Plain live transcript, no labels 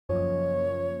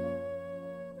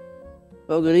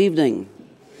Well, good evening.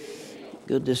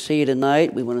 Good to see you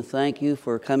tonight. We want to thank you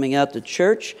for coming out to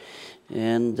church,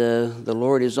 and the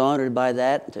Lord is honored by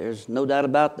that. There's no doubt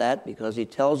about that, because He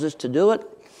tells us to do it,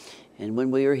 and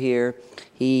when we are here,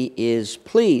 He is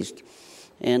pleased.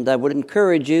 And I would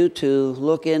encourage you to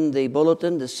look in the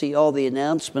bulletin to see all the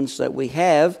announcements that we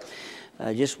have.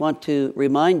 I just want to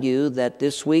remind you that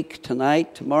this week,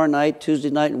 tonight, tomorrow night, Tuesday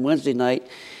night, and Wednesday night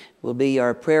will be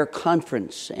our prayer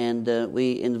conference. And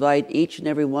we invite each and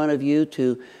every one of you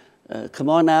to come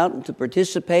on out and to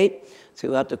participate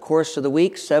throughout the course of the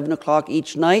week, 7 o'clock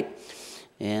each night.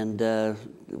 And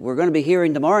we're going to be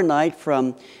hearing tomorrow night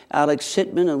from Alex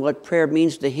Sittman and what prayer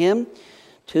means to him.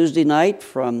 Tuesday night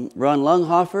from Ron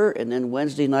Lunghofer, and then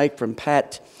Wednesday night from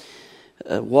Pat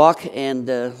Walk. And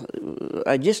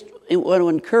I just want to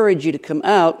encourage you to come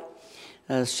out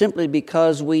simply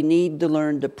because we need to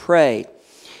learn to pray.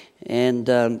 And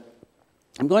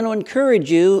I'm going to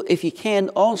encourage you, if you can,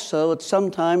 also at some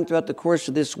time throughout the course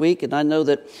of this week, and I know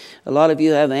that a lot of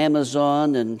you have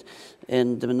Amazon and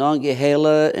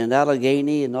Monongahela and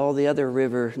Allegheny and all the other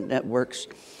river networks.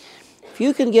 If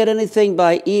you can get anything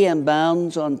by E.M.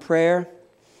 Bounds on prayer,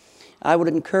 I would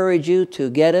encourage you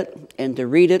to get it and to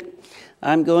read it.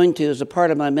 I'm going to, as a part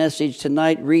of my message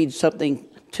tonight, read something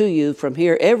to you from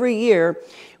here. Every year,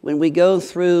 when we go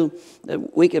through the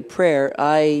week of prayer,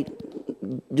 I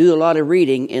do a lot of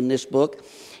reading in this book,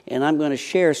 and I'm going to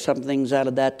share some things out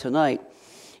of that tonight.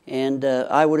 And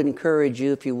I would encourage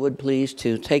you, if you would please,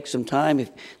 to take some time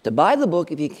to buy the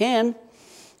book if you can.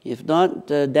 If not,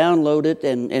 download it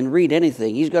and read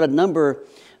anything. He's got a number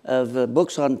of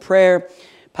books on prayer: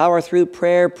 Power Through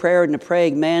Prayer, Prayer in the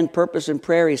Praying Man, Purpose in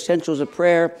Prayer, Essentials of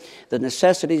Prayer, The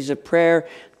Necessities of Prayer,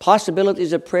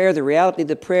 Possibilities of Prayer, The Reality of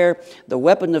the Prayer, The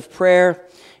Weapon of Prayer,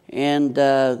 and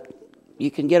you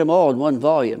can get them all in one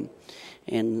volume.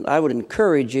 And I would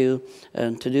encourage you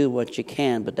to do what you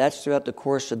can. But that's throughout the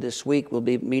course of this week. We'll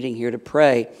be meeting here to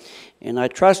pray. And I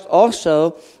trust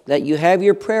also that you have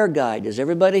your prayer guide. Does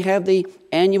everybody have the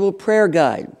annual prayer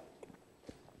guide?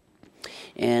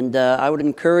 And I would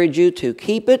encourage you to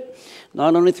keep it,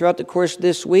 not only throughout the course of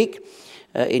this week,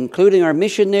 including our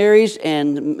missionaries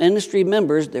and ministry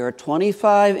members. There are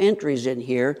 25 entries in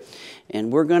here,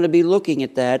 and we're going to be looking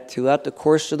at that throughout the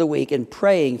course of the week and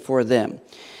praying for them.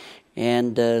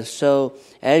 And so,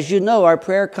 as you know, our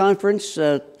prayer conference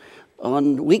on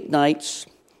weeknights,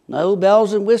 no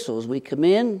bells and whistles. We come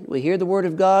in, we hear the Word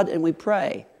of God, and we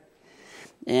pray.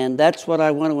 And that's what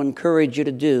I want to encourage you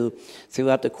to do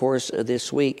throughout the course of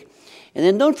this week. And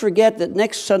then don't forget that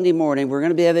next Sunday morning, we're going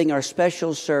to be having our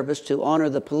special service to honor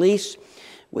the police.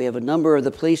 We have a number of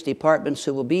the police departments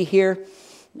who will be here.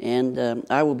 And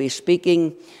I will be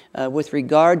speaking with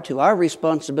regard to our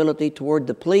responsibility toward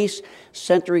the police,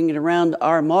 centering it around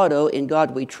our motto, "In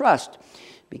God We Trust."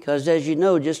 Because as you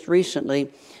know, just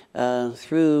recently,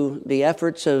 through the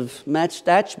efforts of Matt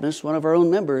Stachmus, one of our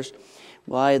own members,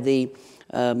 why the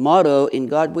motto, "In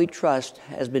God We Trust,"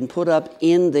 has been put up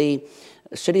in the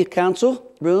City Council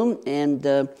room,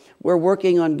 and we're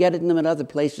working on getting them in other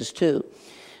places too.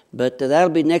 But that'll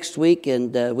be next week,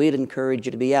 and we'd encourage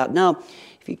you to be out. Now,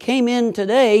 if you came in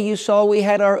today, you saw we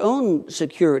had our own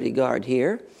security guard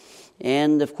here.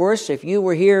 And of course, if you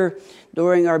were here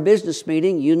during our business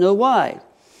meeting, you know why.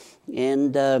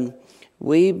 And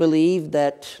we believe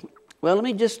that, well, let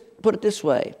me just put it this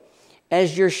way.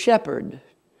 As your shepherd,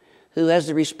 who has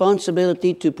the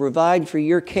responsibility to provide for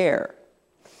your care,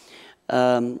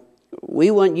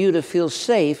 we want you to feel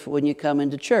safe when you come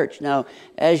into church. Now,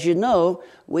 as you know,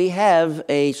 we have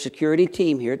a security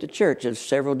team here at the church of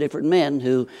several different men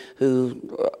who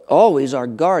always are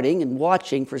guarding and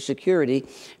watching for security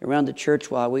around the church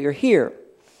while we are here.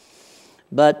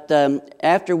 But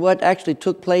after what actually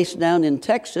took place down in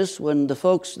Texas, when the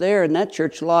folks there in that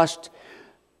church lost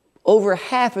over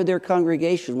half of their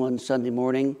congregation one Sunday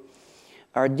morning,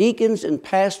 our deacons and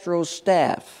pastoral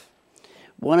staff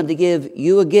wanted to give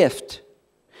you a gift.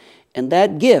 And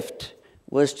that gift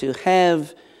was to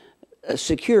have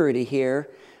security here.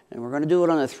 And we're going to do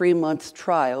it on a 3-month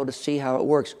trial to see how it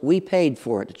works. We paid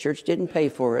for it. The church didn't pay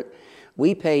for it.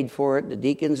 We paid for it, the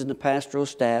deacons and the pastoral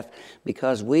staff,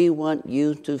 because we want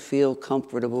you to feel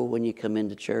comfortable when you come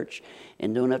into church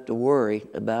and don't have to worry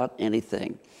about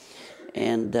anything.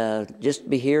 And just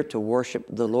be here to worship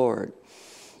the Lord.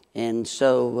 And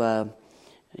so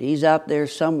he's out there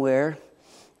somewhere.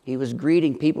 He was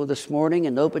greeting people this morning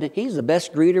and opening. He's the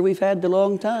best greeter we've had in a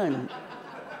long time.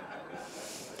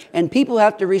 And people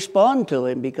have to respond to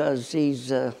him because he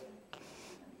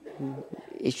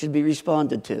should be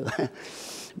responded to.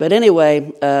 But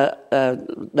anyway,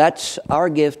 that's our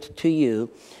gift to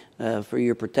you. for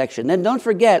your protection. Then don't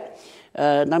forget,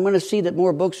 and I'm going to see that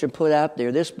more books are put out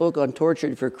there. This book on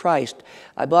Tortured for Christ,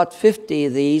 I bought 50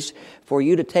 of these for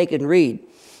you to take and read.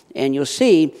 And you'll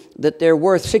see that they're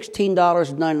worth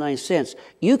 $16.99.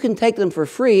 You can take them for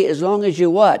free as long as you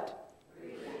what?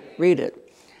 Read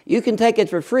it. You can take it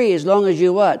for free as long as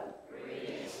you what?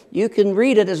 You can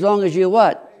read it as long as you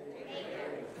what?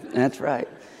 That's right.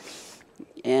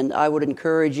 And I would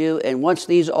encourage you, and once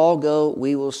these all go,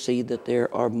 we will see that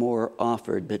there are more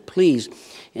offered. But please,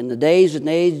 in the days and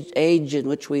age in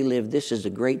which we live, this is a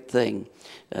great thing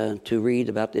to read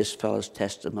about this fellow's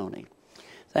testimony.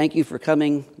 Thank you for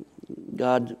coming.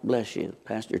 God bless you,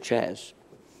 Pastor Chaz.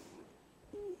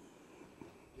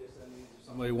 If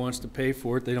somebody wants to pay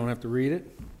for it, they don't have to read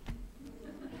it.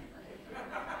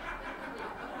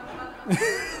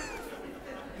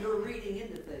 You're reading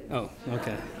into things. Oh,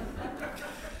 okay.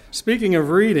 Speaking of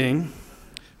reading,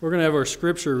 we're going to have our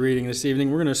scripture reading this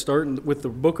evening. We're going to start with the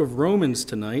book of Romans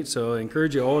tonight, so I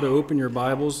encourage you all to open your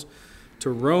Bibles to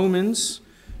Romans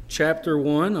chapter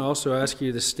 1. I also ask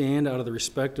you to stand out of the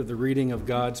respect of the reading of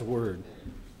God's Word.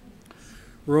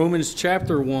 Romans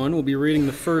chapter 1, we'll be reading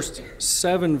the first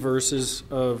 7 verses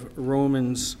of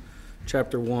Romans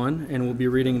chapter 1, and we'll be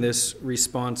reading this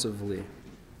responsively.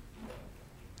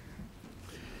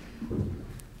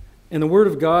 And the Word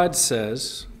of God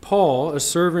says, Paul, a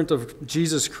servant of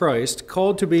Jesus Christ,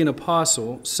 called to be an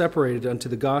apostle, separated unto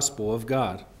the gospel of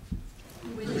God.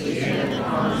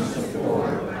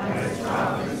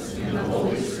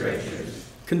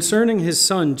 Concerning his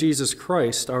Son, Jesus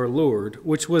Christ, our Lord,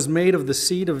 which was made of the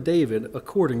seed of David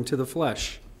according to the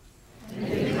flesh. And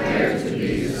declared to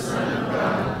be the Son of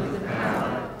God with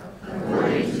power,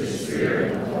 according to the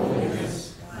Spirit of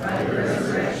holiness, by the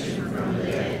resurrection from the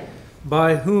dead.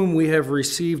 By whom we have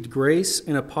received grace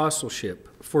and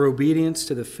apostleship for obedience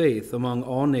to the faith among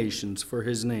all nations for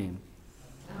his name.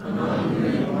 Among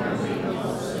whom are we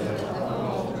also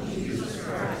called Jesus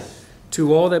Christ.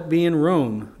 To all that be in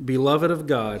Rome, beloved of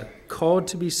God, called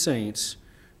to be saints,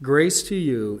 grace to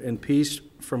you and peace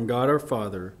from God our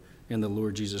Father and the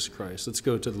Lord Jesus Christ. Let's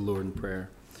go to the Lord in prayer.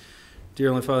 Dear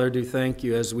Heavenly Father, I do thank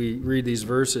you as we read these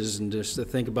verses and just to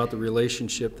think about the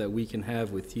relationship that we can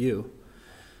have with you.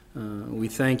 We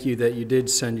thank you that you did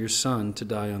send your Son to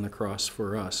die on the cross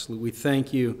for us. We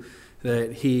thank you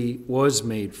that he was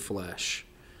made flesh,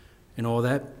 and all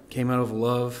that came out of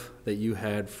love that you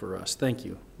had for us. Thank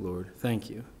you, Lord. Thank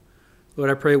you. Lord,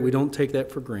 I pray we don't take that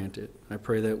for granted. I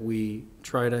pray that we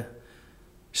try to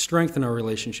strengthen our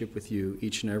relationship with you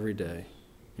each and every day.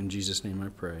 In Jesus' name I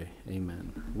pray.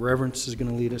 Amen. Reverence is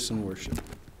going to lead us in worship.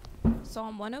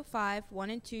 Psalm 105, 1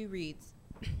 and 2 reads,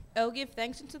 O give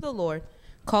thanks unto the Lord,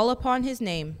 call upon his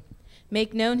name,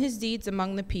 make known his deeds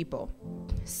among the people.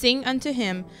 Sing unto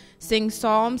him, sing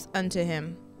psalms unto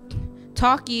him.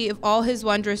 Talk ye of all his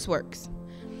wondrous works.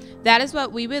 That is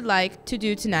what we would like to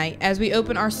do tonight as we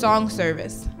open our song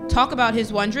service. Talk about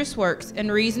his wondrous works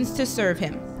and reasons to serve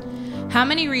him. How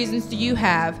many reasons do you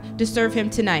have to serve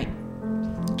him tonight?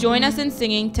 Join us in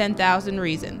singing 10,000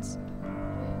 Reasons.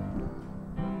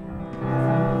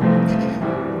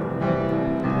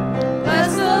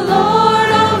 Bless the Lord,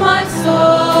 oh my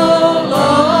soul,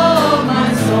 oh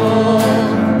my soul.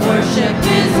 Worship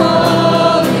his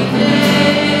holy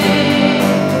name.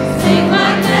 Sing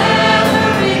like never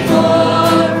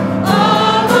before,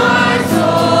 oh my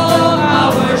soul.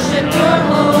 I'll worship your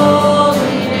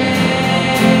holy name.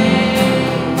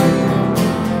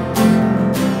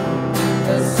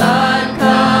 The sun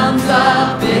comes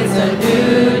up, it's a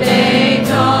new day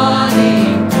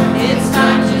dawning. It's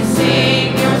time to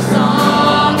sing your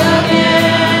song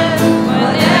again.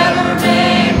 Whatever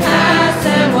may pass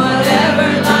and whatever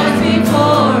lies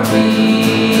before me,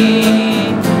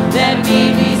 let me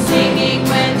be singing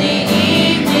when the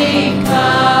evening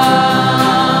comes.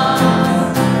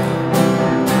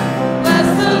 Bless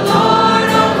the Lord,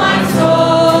 oh my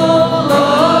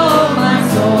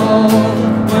soul,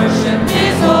 worship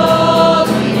his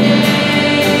holy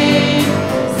name.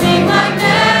 Sing like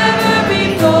never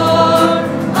before,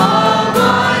 oh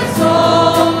my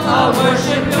soul, I'll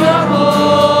worship your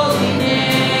holy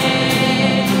name.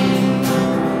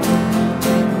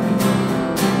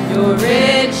 You're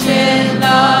rich in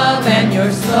love and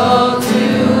you're slow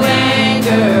to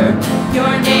anger.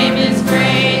 Your name is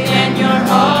great and your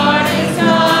heart is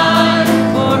kind.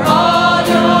 For all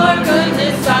your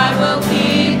goodness I will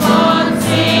keep on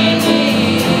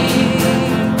singing.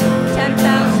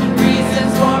 10,000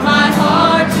 reasons for my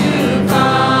heart to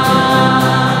find.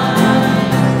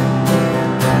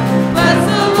 Bless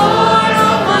the Lord,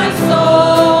 oh my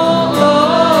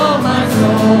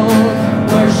soul,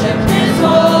 worship his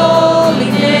holy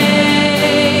name.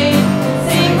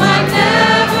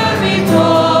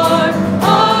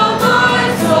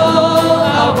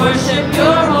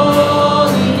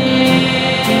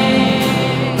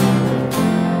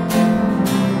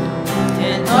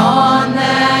 On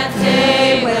that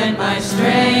day when my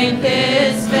strength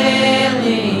is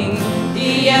failing,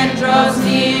 the end draws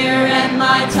near and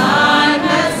my time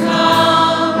has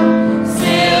come.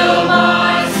 Still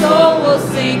my soul will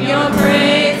sing your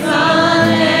praise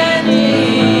unending.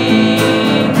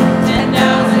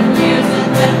 10,000 years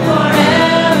and then forevermore.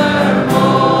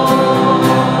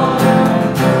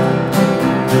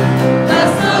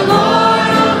 Bless the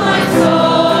Lord, oh my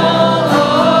soul,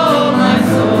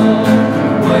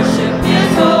 worship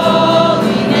His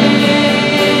holy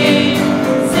name.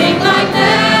 Sing like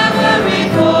never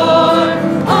before,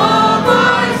 oh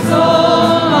my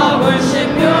soul, I'll worship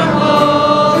your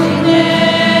holy name.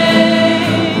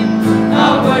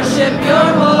 I'll worship your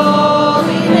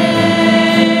holy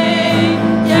name.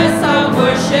 Yes, I'll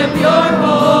worship your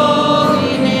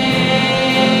holy name.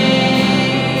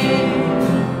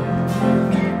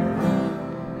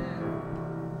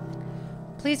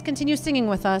 Please continue singing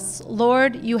with us,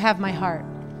 Lord, you have my heart.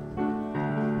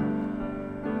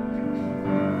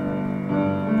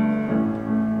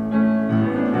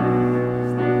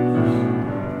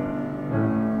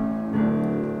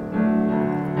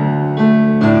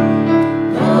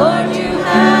 Lord, you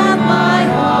have my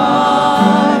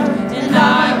heart, and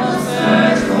I will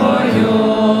search for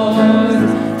yours.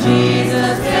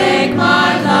 Jesus, take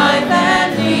my life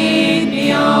and lead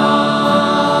me on.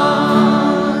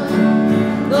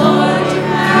 Lord, you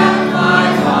have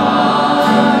my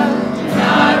heart, and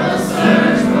I will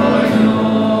search for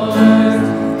yours.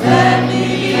 Let me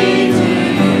be to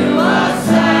you a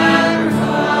sacrifice,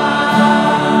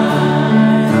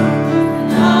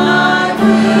 and I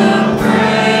will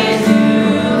praise you,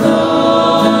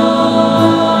 Lord.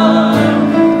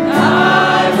 I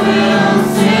will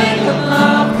sing of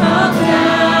love come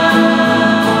down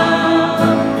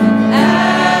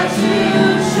as you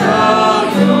show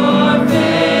your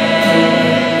face.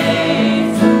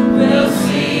 We'll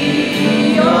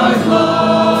see your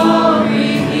glory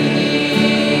here.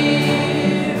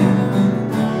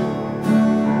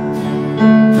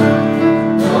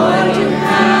 Lord, you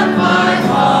have my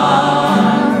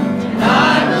heart, and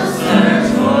I will search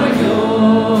for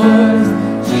yours.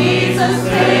 Jesus,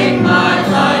 take my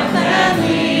life and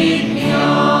lead me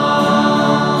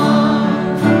on.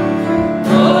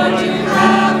 Lord, you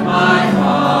have my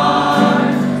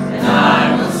heart, and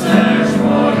I will search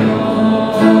for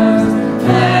yours.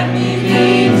 Let me be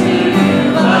to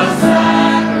you a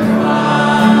sacrifice,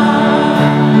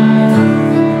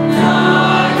 and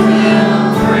I will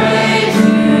praise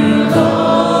you,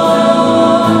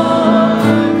 Lord.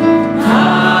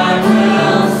 I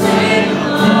will sing of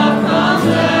love come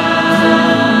down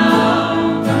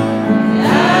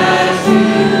as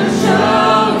you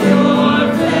show your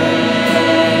face.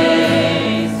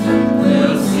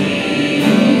 We'll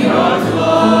see your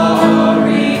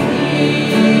glory here.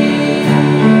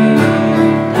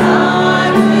 I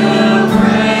will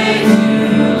praise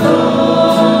you,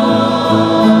 Lord.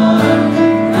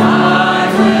 I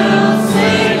will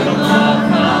sing of love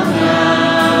come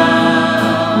down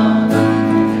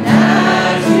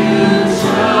as you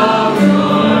show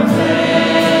your face.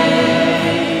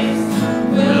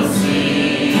 We'll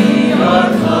see your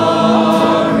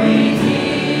glory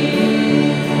here.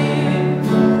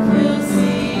 We'll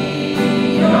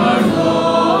see your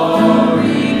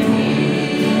glory here.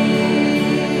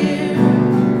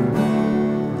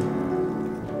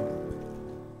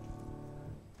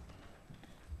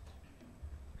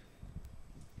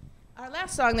 Our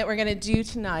last song that we're going to do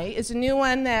tonight is a new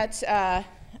one that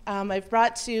I've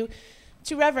brought to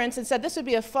Reverence and said this would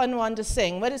be a fun one to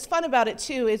sing. What is fun about it,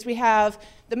 too, is we have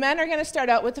the men are going to start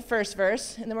out with the first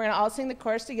verse, and then we're going to all sing the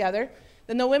chorus together.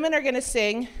 Then the women are going to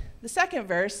sing the second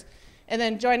verse, and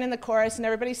then join in the chorus, and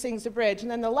everybody sings the bridge.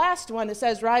 And then the last one, it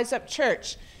says, Rise Up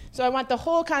Church. So I want the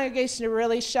whole congregation to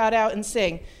really shout out and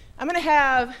sing. I'm going to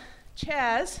have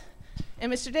Chaz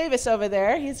and Mr. Davis over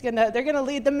there. They're going to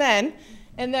lead the men.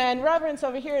 And then Reverence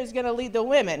over here is going to lead the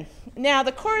women. Now,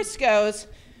 the chorus goes,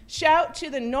 shout to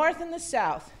the north and the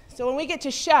south. So when we get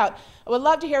to shout, I would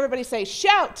love to hear everybody say,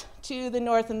 shout to the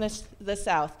north and the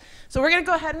south. So we're going to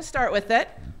go ahead and start with it.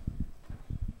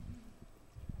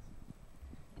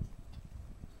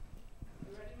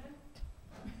 You ready, men?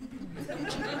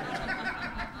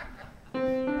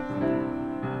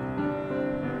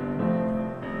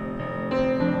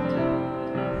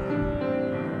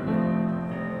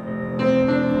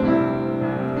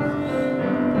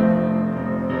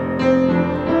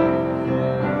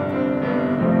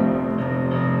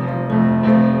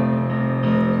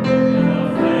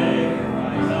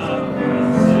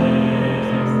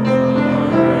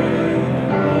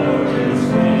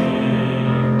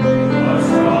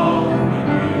 Strong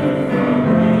and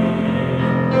you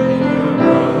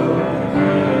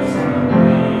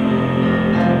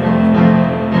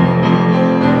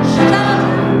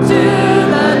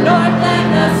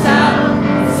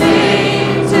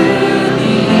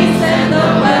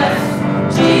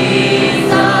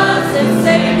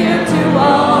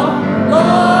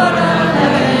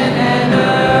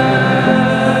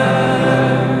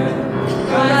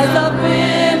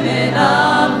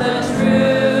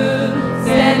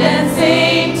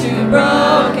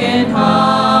broken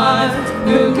hearts.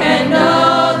 Who can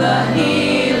know the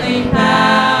healing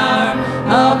power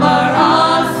of our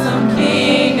awesome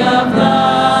King of love?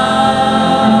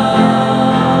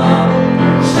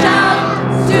 Shout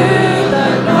to the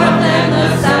north and the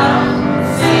south,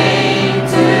 sing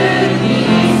to the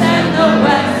east and the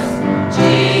west.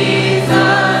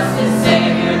 Jesus is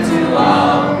Savior to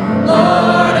all,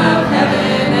 Lord of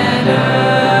heaven and earth.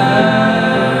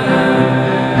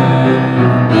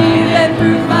 We've been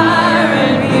through fire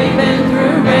and we've been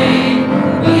through rain.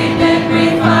 We've been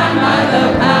refined by the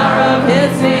power of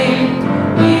His name.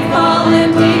 We've fallen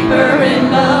deeper in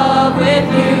love with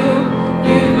you.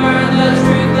 You've earned the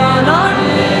truth on our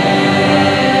lips.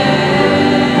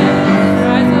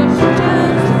 Rise up,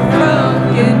 just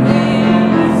broken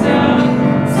wings.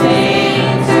 Sing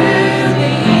to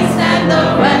the east and the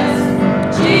west.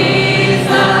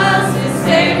 Jesus is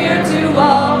Savior to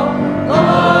all,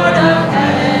 Lord of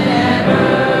heaven and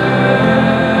earth.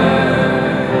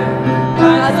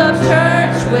 Rise up,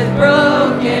 church, with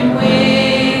broken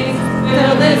wings.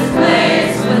 Fill this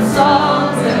place with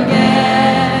songs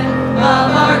again of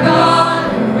our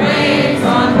God who reigns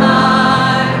on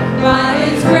high. By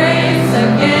His grace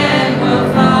again we'll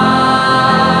fly.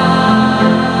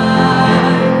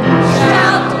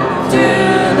 Shout to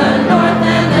the north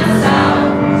and the south,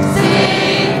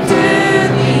 sing to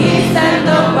the east and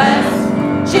the west.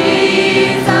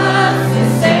 Jesus is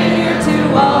Savior to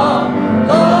all,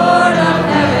 Lord of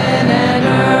heaven and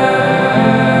earth.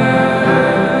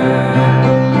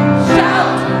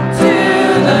 Shout to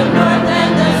the north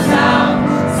and the south,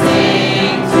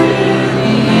 sing to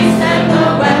the east and the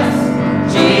west.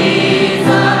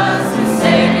 Jesus is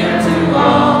Savior to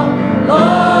all,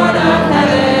 Lord of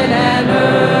heaven and earth.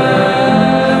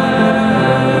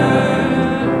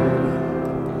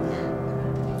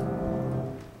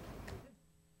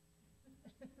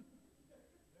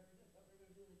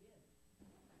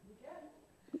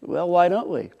 Well, why don't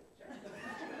we?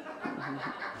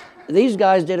 These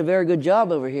guys did a very good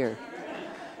job over here.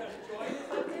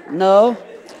 No?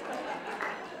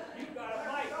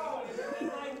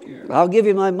 I'll give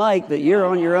you my mic, but you're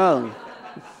on your own.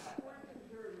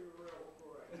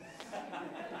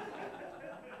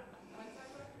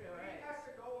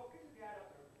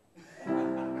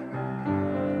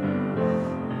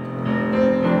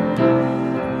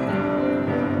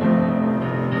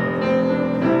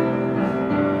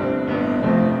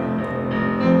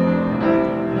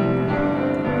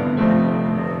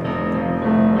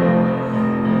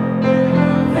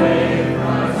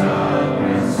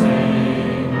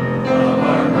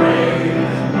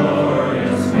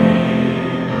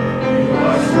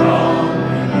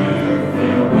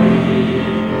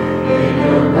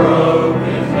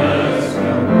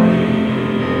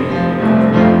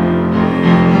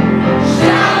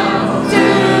 Shout to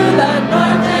the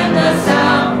north and the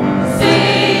south,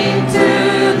 sing to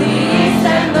the east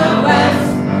and the west.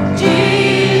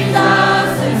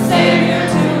 Jesus is Savior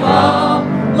to all,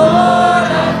 Lord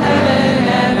of heaven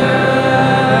and earth.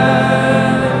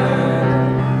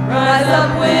 Rise up,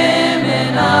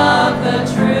 women of the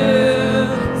truth,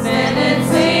 stand and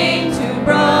sing to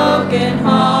broken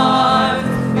hearts.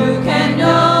 Who can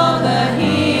know the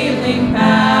healing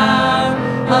power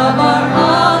of our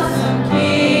awesome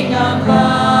King of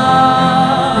love?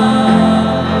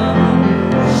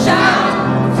 Shout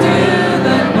to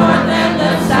the north and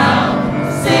the south,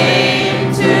 sing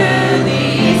to the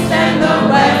east and the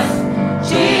west.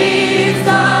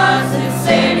 Jesus is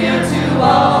Savior to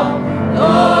all,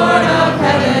 Lord of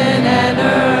heaven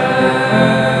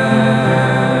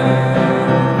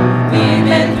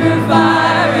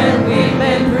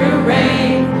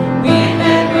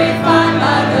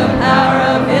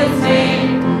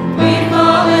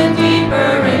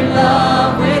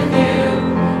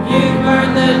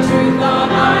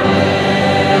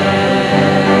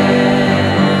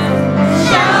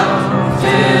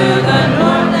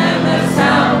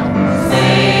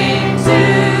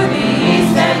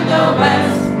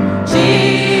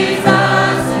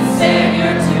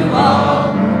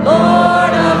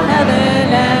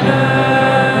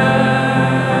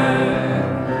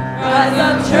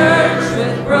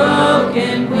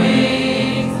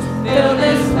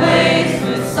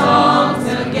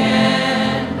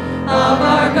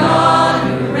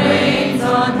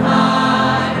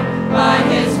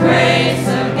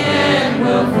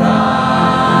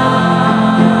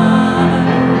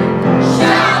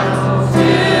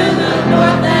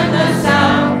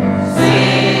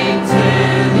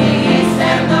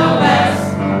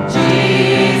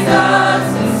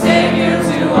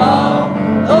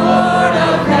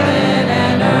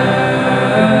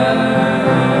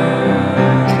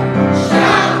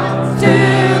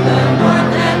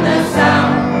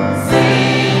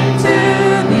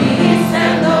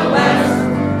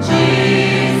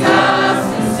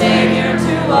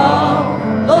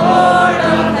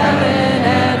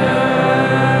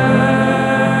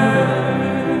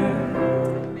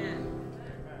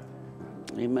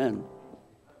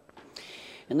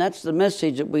that's the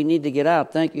message that we need to get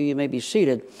out. Thank you. You may be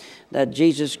seated. That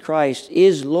Jesus Christ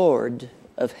is Lord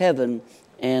of heaven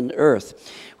and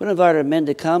earth. We invite our men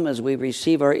to come as we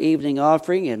receive our evening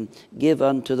offering and give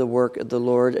unto the work of the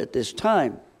Lord at this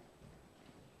time.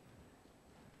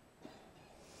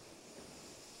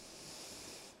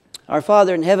 Our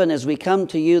Father in heaven, as we come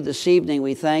to you this evening,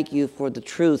 we thank you for the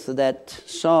truth of that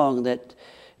song that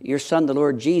your Son, the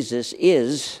Lord Jesus,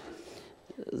 is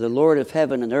the Lord of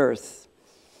heaven and earth,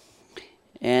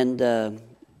 and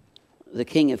the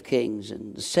King of kings,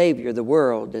 and the Savior of the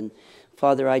world. And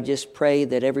Father, I just pray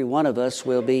that every one of us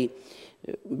will be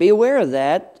aware of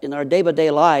that in our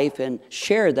day-by-day life and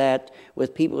share that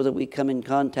with people that we come in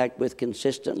contact with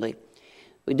consistently.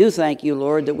 We do thank you,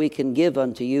 Lord, that we can give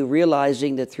unto you,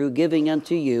 realizing that through giving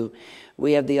unto you,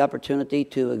 we have the opportunity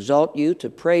to exalt you, to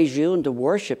praise you, and to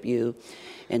worship you,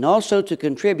 and also to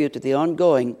contribute to the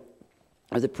ongoing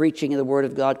of the preaching of the Word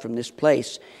of God from this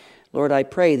place. Lord, I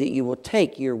pray that you will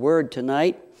take your word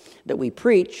tonight that we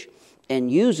preach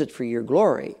and use it for your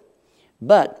glory.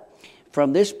 But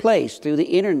from this place, through the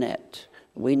internet,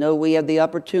 we know we have the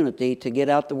opportunity to get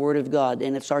out the Word of God,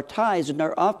 and it's our tithes and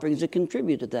our offerings that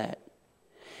contribute to that.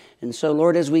 And so,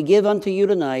 Lord, as we give unto you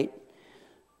tonight,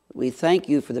 we thank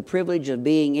you for the privilege of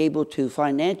being able to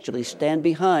financially stand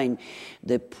behind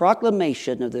the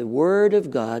proclamation of the Word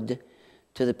of God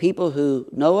to the people who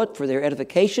know it for their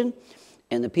edification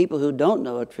and the people who don't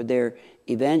know it for their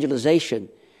evangelization,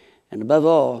 and above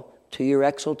all, to your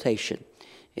exaltation.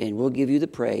 And we'll give you the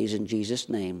praise in Jesus'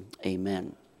 name.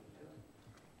 Amen.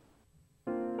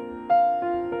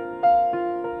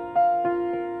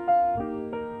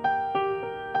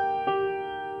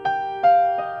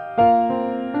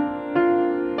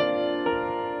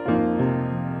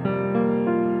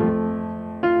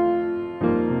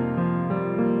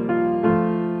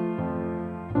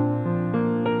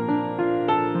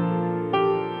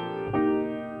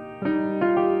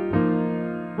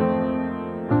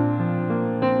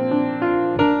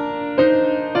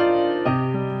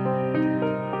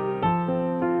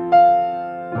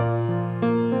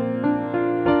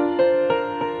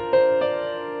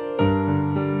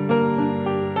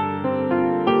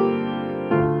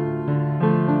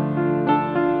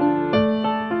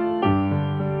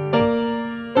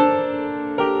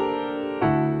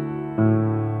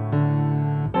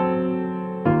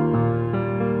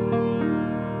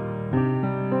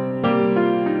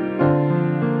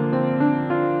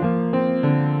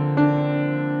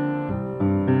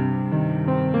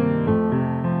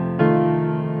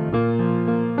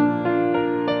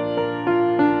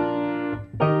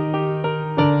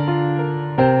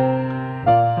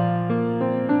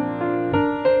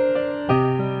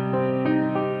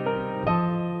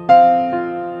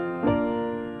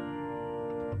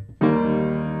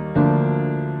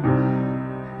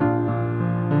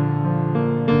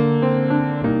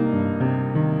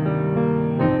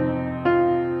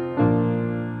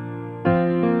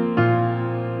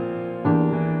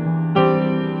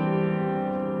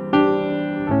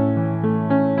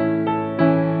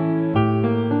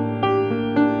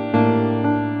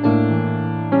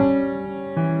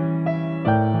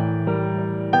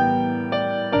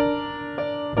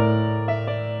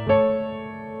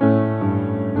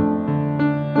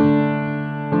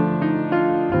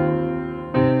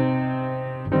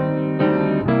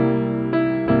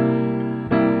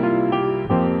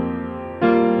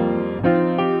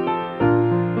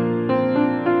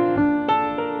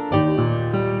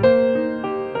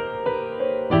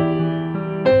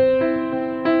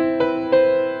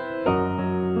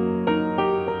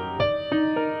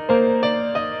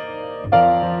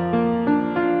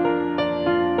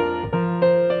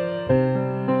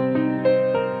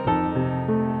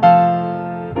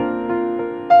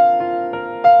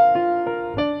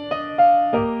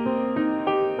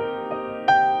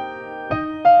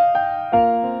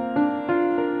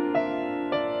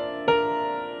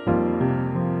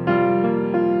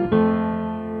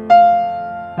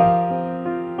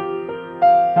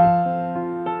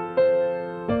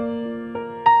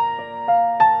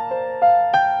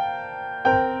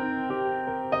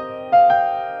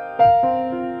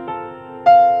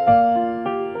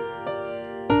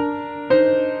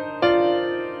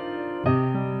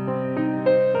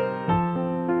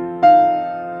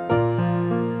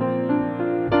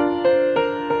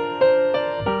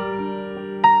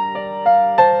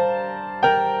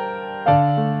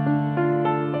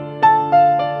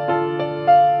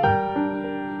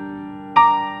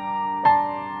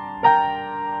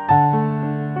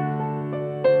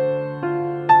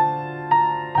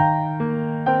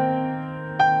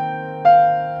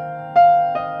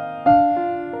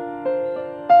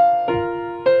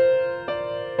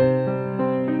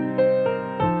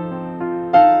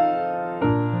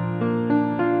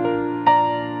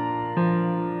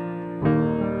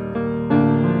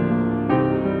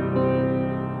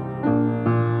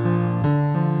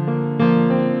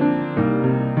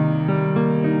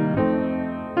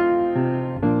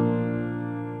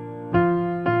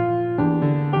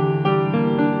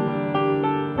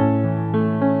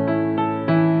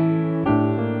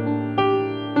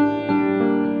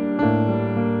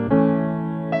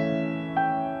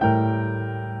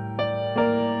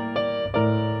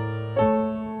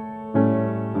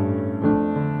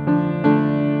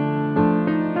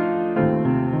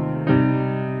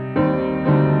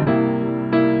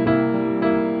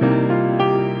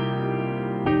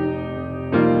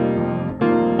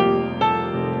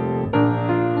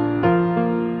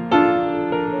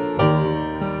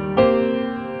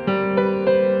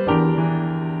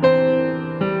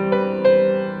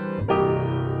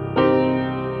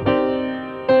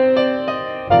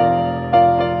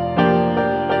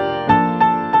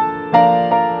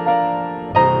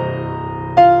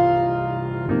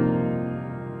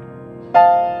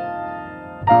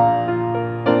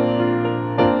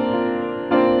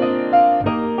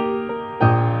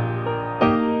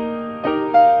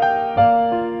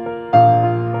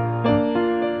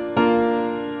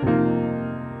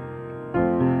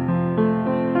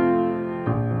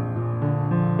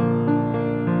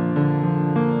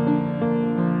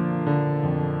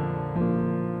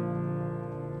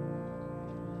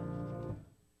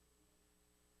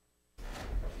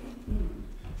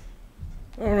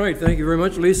 right, thank you very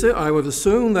much, Lisa. I would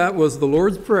assume that was the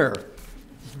Lord's Prayer.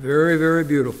 Very, very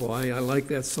beautiful. I like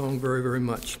that song very, very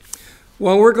much.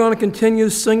 Well, we're going to continue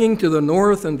singing to the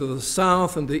north and to the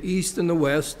south and the east and the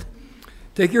west.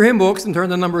 Take your hymn books and turn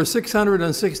to number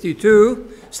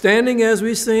 662, standing as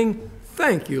we sing,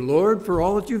 "Thank you, Lord, for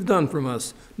all that you've done from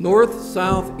us, north,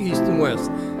 south, east, and west."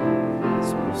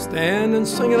 So stand and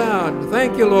sing it out.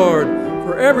 Thank you, Lord,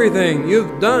 for everything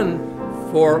you've done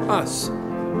for us.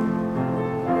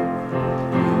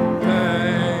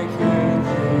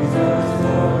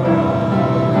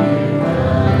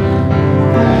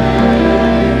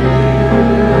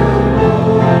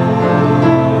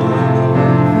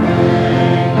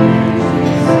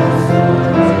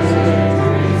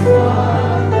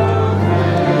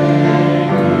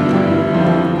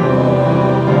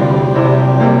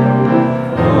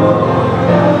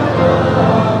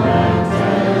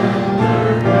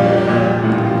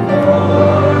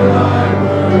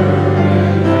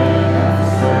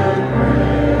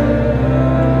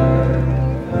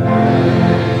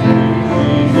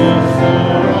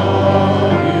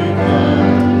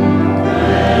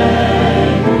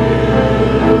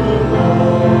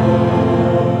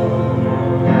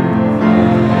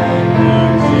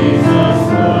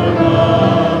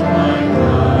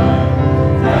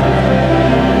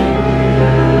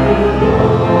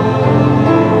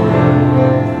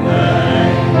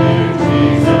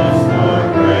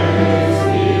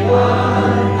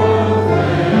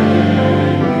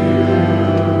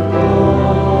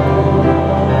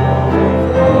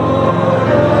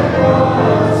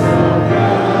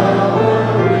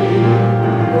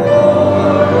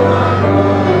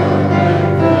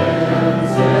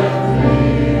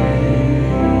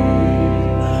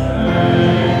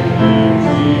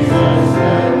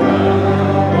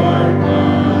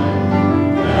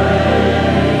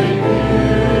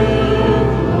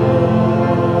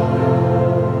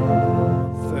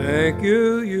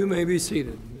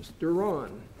 Seated. Mr. Ron.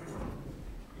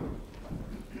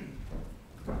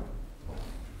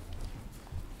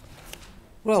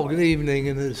 Well, good evening,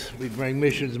 and as we bring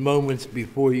missions moments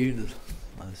before you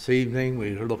this evening,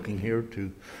 we're looking here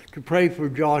to pray for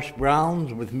Josh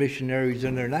Browns with Missionaries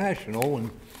International. And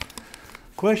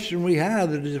the question we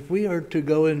have is, if we are to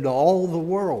go into all the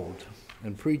world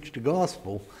and preach the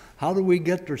gospel, how do we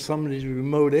get to some of these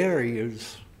remote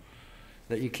areas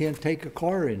that you can't take a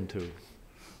car into?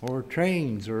 Or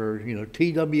trains, or,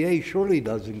 TWA surely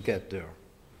doesn't get there.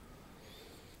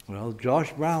 Well,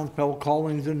 Josh Brown felt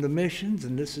callings into missions,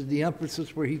 and this is the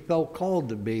emphasis where he felt called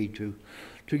to be, to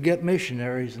get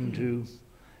missionaries into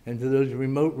those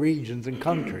remote regions and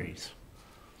countries.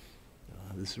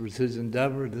 This was his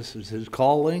endeavor. This is his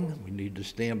calling. We need to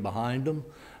stand behind him.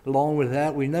 Along with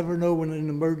that, we never know when an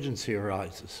emergency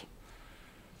arises.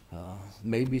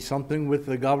 Maybe something with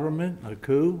the government, a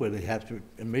coup, where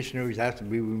missionaries have to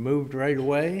be removed right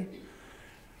away.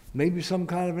 Maybe some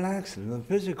kind of an accident, a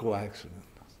physical accident.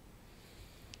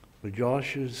 But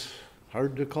Josh has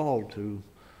heard the call to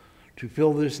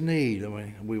fill this need,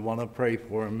 and we want to pray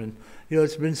for him. And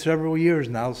it's been several years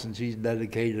now since he's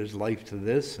dedicated his life to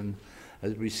this, and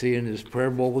as we see in his prayer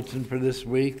bulletin for this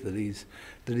week, that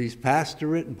he's passed the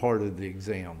written part of the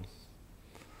exam.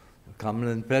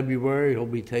 Coming in February, he'll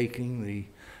be taking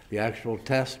the actual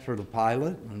test for the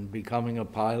pilot and becoming a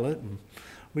pilot. And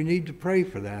we need to pray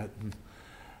for that.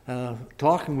 And,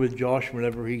 talking with Josh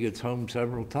whenever he gets home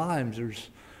several times, there's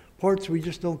parts we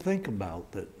just don't think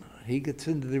about, that he gets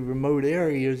into the remote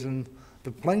areas and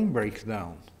the plane breaks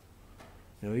down.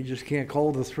 He just can't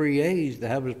call the 3As to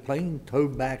have his plane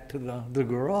towed back to the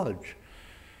garage.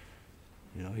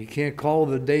 He can't call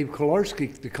the Dave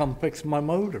Kolarski to come fix my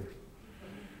motor.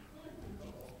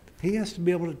 He has to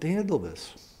be able to handle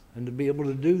this and to be able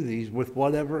to do these with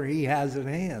whatever he has at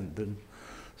hand. And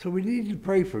so we need to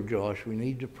pray for Josh. We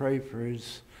need to pray for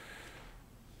his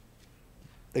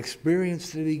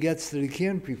experience that he gets, that he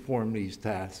can perform these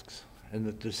tasks, and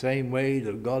that the same way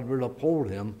that God will uphold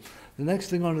him. The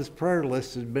next thing on his prayer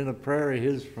list has been a prayer of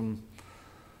his from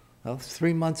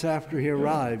 3 months after he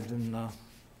arrived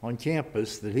on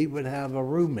campus, that he would have a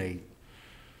roommate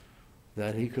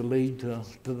that he could lead to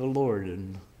the Lord.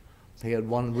 And he had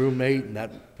one roommate, and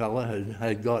that fella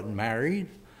had gotten married,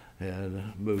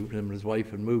 and moved, him and his wife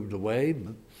had moved away.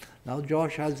 But now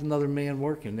Josh has another man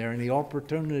working there, and the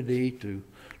opportunity to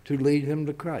lead him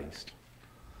to Christ.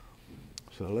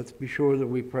 So let's be sure that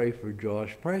we pray for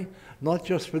Josh. Pray not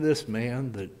just for this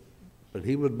man, but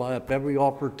he would buy up every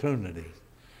opportunity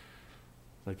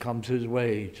that comes his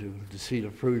way to see the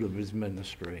fruit of his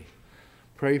ministry.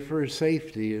 Pray for his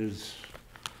safety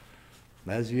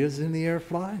as he is in the air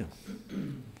flying.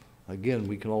 Again,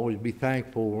 we can always be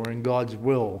thankful we're in God's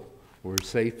will. We're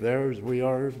safe there as we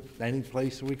are any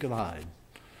place we can hide.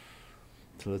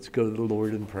 So let's go to the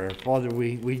Lord in prayer. Father,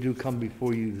 we do come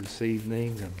before you this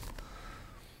evening. And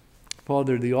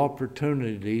Father, the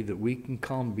opportunity that we can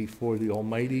come before the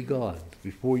Almighty God,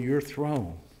 before your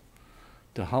throne,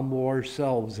 to humble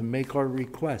ourselves and make our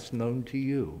requests known to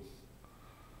you.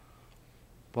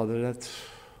 Father,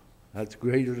 that's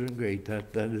greater than great.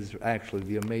 That is actually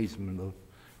the amazement of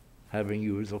having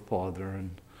you as a father.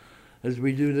 And as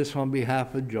we do this on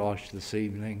behalf of Josh this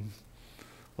evening,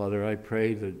 Father, I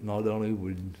pray that not only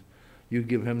would you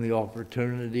give him the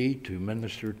opportunity to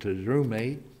minister to his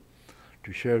roommate,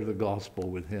 to share the gospel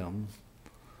with him,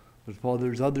 but Father,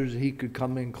 there's others he could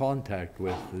come in contact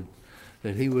with,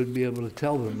 that he would be able to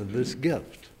tell them of this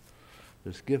gift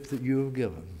that you have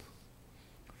given,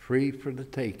 free for the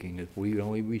taking if we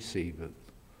only receive it.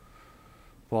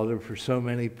 Father, for so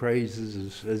many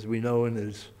praises, as we know in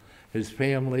his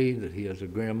family, that he has a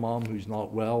grandmom who's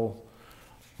not well.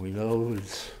 We know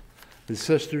his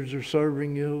sisters are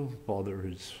serving you. Father,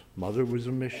 his mother was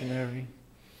a missionary.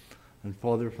 And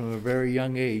Father, from a very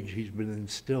young age, he's been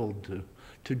instilled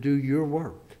to do your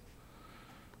work.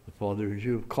 But Father, as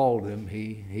you have called him,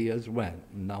 he has went.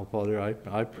 And now, Father,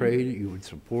 I pray that you would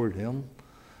support him.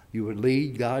 You would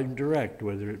lead, guide, and direct,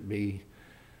 whether it be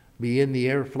in the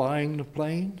air flying the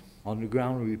plane, on the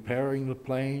ground repairing the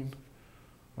plane,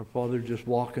 or Father, just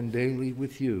walking daily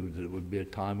with you, that it would be a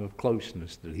time of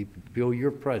closeness, that he would feel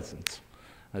your presence,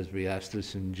 as we ask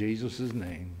this in Jesus'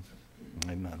 name.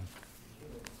 Amen.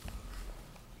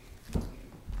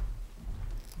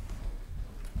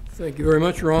 Thank you very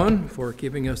much, Ron, for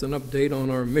giving us an update on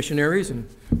our missionaries, and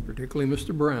particularly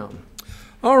Mr. Brown.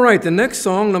 All right, the next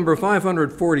song, number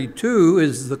 542,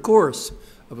 is the chorus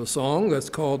of a song that's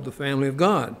called The Family of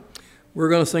God. We're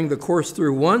going to sing the chorus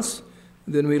through once,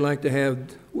 then we'd like to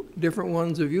have different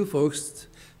ones of you folks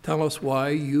tell us why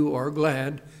you are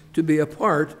glad to be a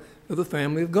part of the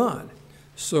family of God.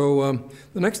 So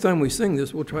the next time we sing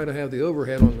this, we'll try to have the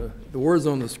overhead on the words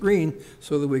on the screen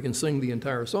so that we can sing the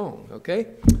entire song, okay?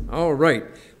 All right,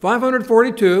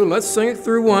 542, let's sing it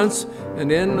through once, and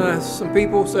then some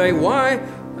people say, why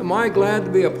am I glad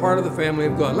to be a part of the family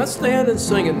of God? Let's stand and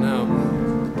sing it now.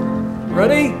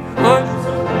 Ready?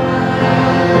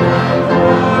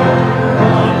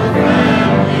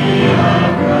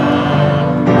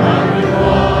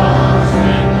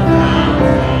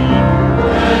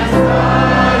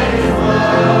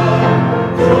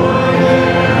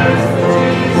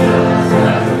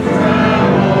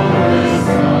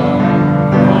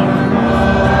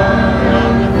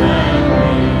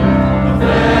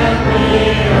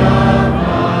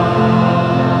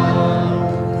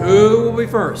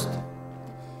 First.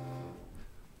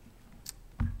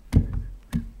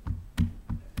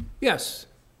 Yes.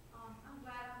 I'm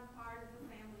glad I'm part of the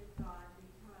family of God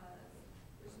because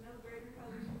there's no greater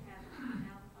color in heaven.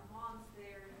 Now my mom's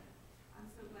there, and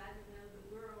I'm so glad to know that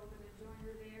we're all going to join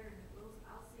her there, and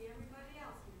I'll see everybody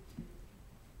else here too.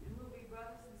 And we'll be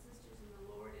brothers and sisters in the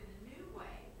Lord in a new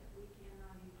way that we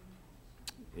cannot even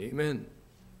imagine. Amen.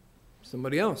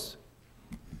 Somebody else?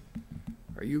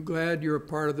 Are you glad you're a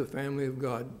part of the family of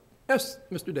God? Yes,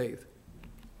 Mr. Dave.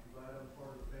 I'm glad I'm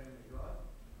part of the family of God.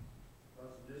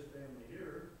 Because in this family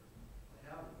here, I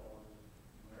have a father.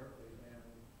 My earthly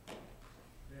family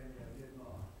I did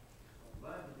not. So I'm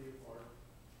glad to be a part of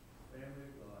the family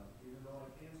of God. Even though I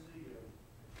can't see him,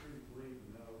 I truly believe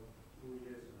and know who he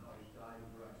is and how he's died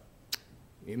and risen.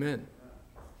 Amen.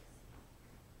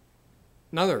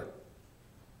 Another.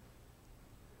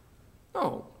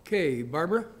 Oh, okay,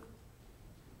 Barbara.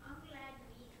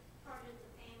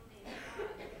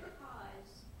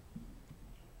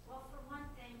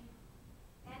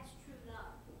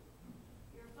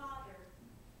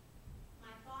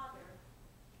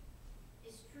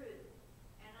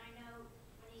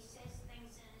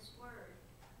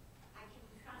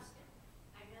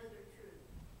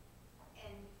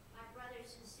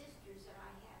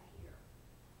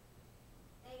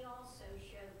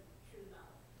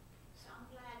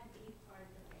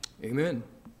 Amen.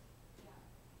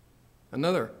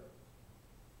 Another.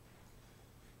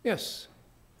 Yes.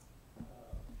 I'm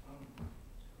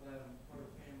glad I'm part of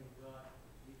the family of God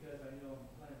because I know I'm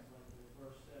cleansed, like the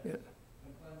verse says. Yeah.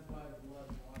 I'm cleansed by the blood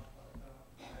and washed by the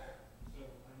fountain. So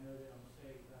I know that I'm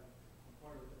saved. I'm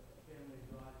part of the family of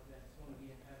God that's going to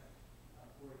be in heaven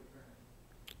for eternity.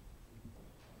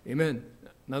 Amen.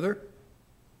 Another.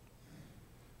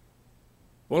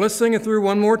 Well, let's sing it through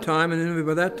one more time, and then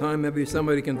by that time, maybe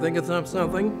somebody can think of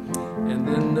something, and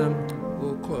then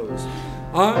we'll close.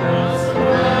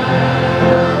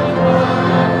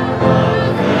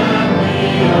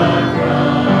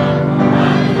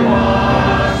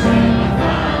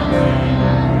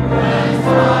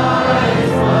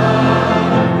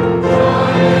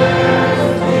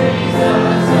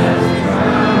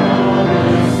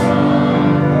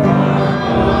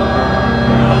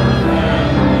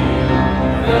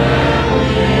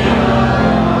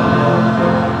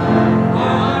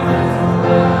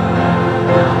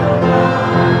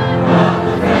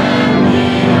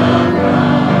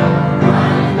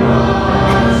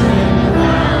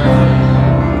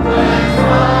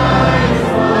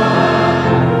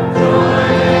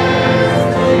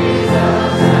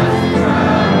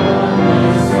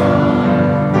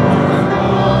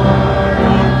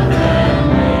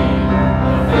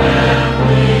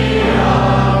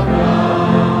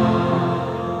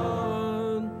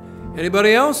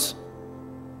 Anybody else?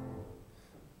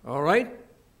 All right.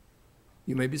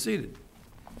 You may be seated.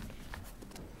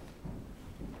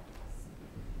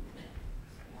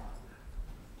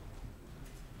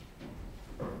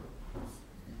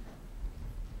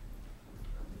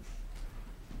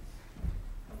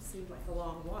 Seemed like a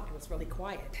long walk. It was really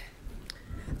quiet.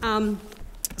 Song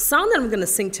that I'm going to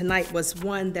sing tonight was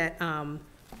one that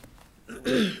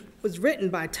was written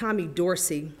by Tommy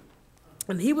Dorsey.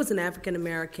 And he was an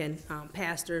African-American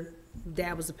pastor.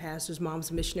 Dad was a pastor. His mom was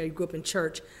a missionary. Grew up in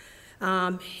church.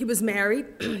 He was married.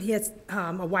 He had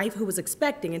a wife who was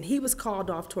expecting, and he was called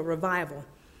off to a revival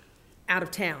out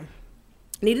of town.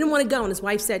 And he didn't want to go, and his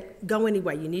wife said, go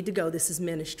anyway. You need to go. This is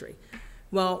ministry.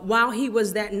 Well, while he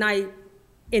was that night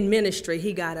in ministry,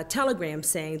 he got a telegram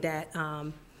saying that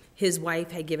his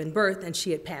wife had given birth and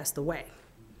she had passed away.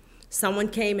 Someone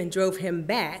came and drove him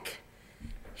back.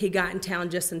 He got in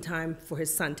town just in time for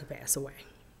his son to pass away.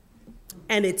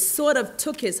 And it sort of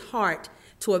took his heart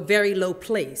to a very low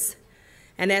place.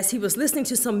 And as he was listening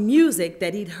to some music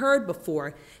that he'd heard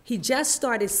before, he just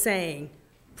started saying,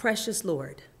 precious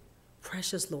Lord,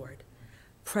 precious Lord,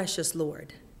 precious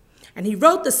Lord. And he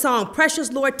wrote the song,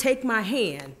 Precious Lord, Take My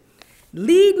Hand.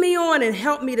 Lead me on and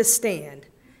help me to stand.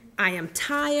 I am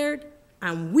tired,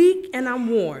 I'm weak, and I'm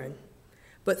worn.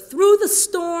 But through the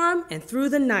storm and through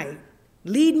the night,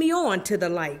 lead me on to the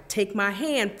light. Take my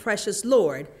hand, precious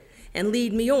Lord, and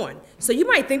lead me on. So you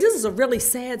might think this is a really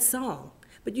sad song.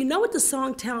 But you know what the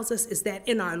song tells us is that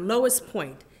in our lowest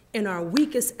point, in our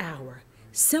weakest hour,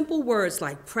 simple words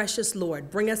like precious Lord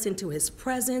bring us into his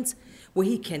presence where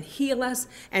he can heal us.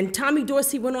 And Tommy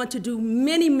Dorsey went on to do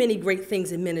many, many great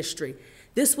things in ministry.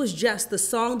 This was just the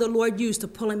song the Lord used to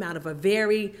pull him out of a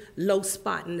very low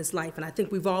spot in his life. And I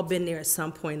think we've all been there at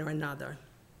some point or another.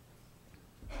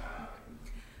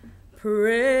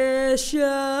 Precious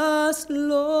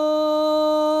Lord,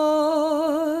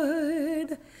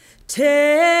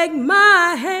 take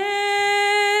my hand,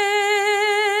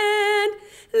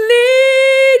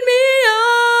 lead me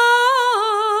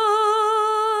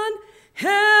on,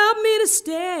 help me to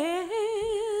stand.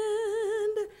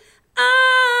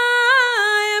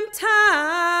 I am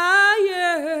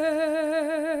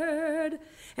tired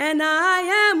and I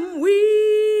am weak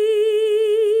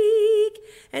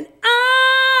and I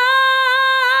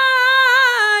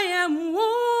am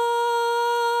worn.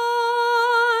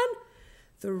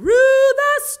 Through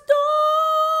the storm,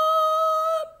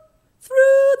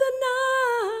 through the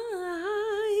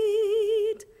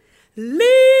night,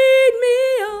 lead me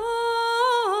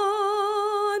on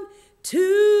to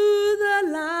the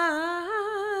light.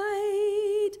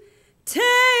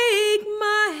 Take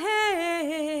my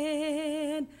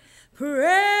hand,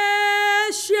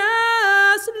 precious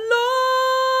Lord,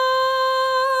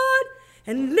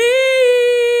 and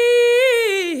lead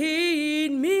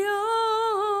me on.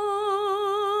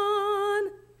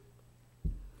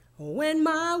 When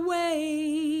my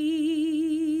way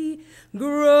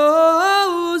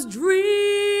grows drear,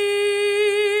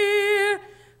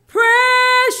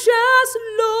 precious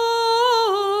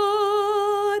Lord,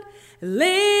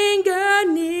 linger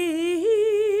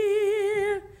near.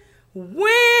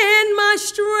 When my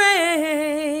strength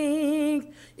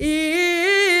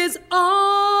is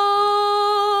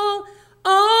all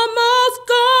almost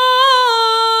gone,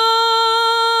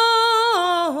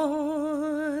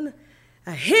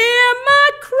 I hear my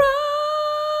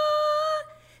cry,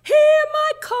 hear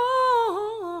my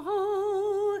call.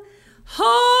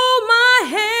 Hold my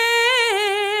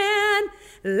hand,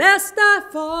 lest I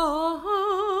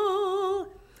fall.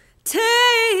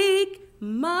 Take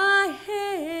my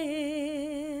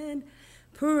hand,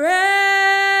 precious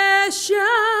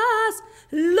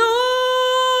Lord,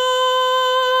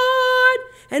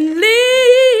 and lead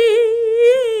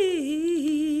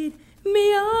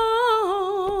me on.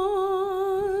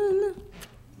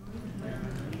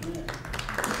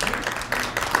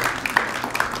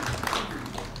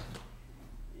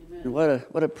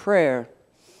 What a prayer.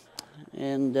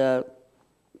 And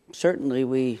certainly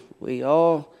we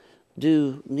all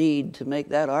do need to make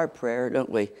that our prayer, don't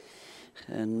we?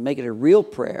 And make it a real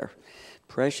prayer.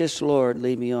 Precious Lord,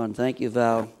 lead me on. Thank you,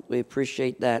 Val. We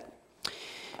appreciate that.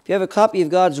 If you have a copy of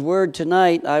God's Word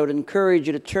tonight, I would encourage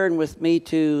you to turn with me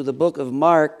to the book of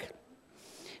Mark,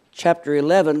 chapter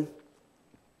 11.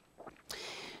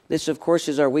 This, of course,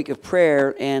 is our week of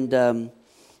prayer, and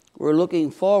we're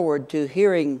looking forward to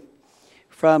hearing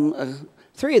from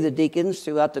three of the deacons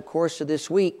throughout the course of this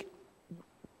week.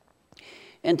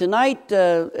 And tonight,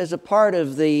 as a part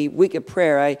of the week of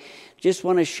prayer, I just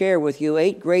want to share with you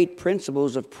 8 great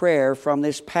principles of prayer from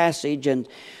this passage, and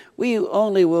we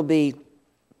only will be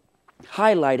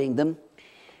highlighting them.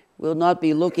 We'll not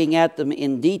be looking at them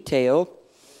in detail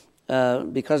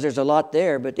because there's a lot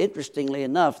there, but interestingly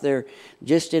enough, they're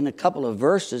just in a couple of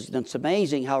verses, and it's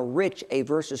amazing how rich a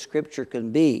verse of Scripture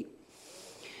can be.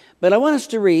 But I want us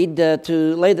to read,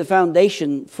 to lay the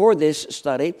foundation for this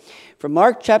study, from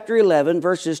Mark chapter 11,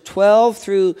 verses 12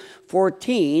 through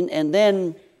 14, and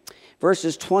then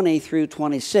verses 20 through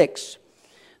 26.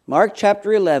 Mark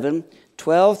chapter 11,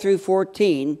 12 through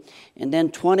 14, and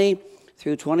then 20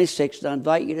 through 26. And I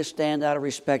invite you to stand out of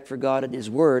respect for God and His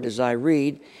Word as I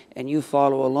read, and you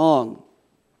follow along.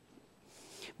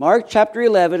 Mark chapter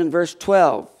 11 and verse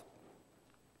 12.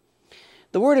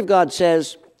 The Word of God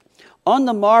says, "On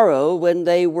the morrow, when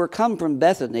they were come from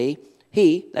Bethany,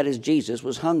 he," that is Jesus,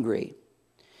 "was hungry.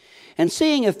 And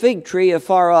seeing a fig tree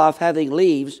afar off, having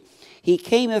leaves, he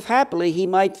came if haply he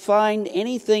might find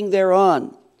anything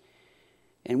thereon.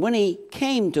 And when he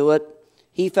came to it,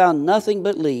 he found nothing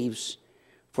but leaves,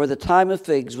 for the time of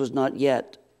figs was not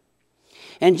yet.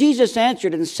 And Jesus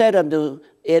answered and said unto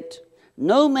it,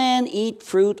 No man eat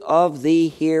fruit of thee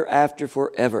hereafter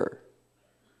forever.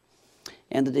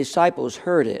 And the disciples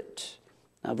heard it."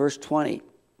 Now verse 20.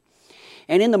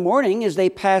 "And in the morning, as they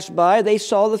passed by, they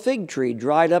saw the fig tree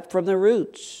dried up from the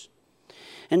roots.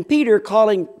 And Peter,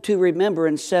 calling to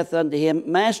remembrance, saith unto him,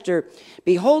 Master,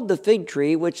 behold, the fig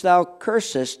tree which thou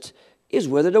cursest is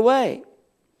withered away.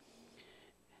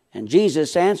 And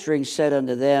Jesus answering said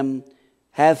unto them,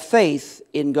 Have faith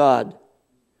in God.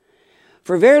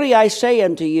 For verily I say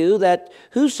unto you, that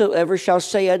whosoever shall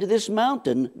say unto this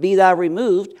mountain, Be thou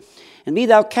removed, and be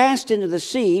thou cast into the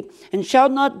sea, and shall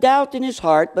not doubt in his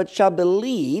heart, but shall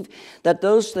believe that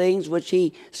those things which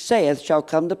he saith shall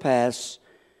come to pass,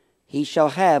 he shall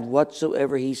have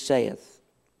whatsoever he saith.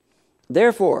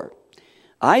 Therefore,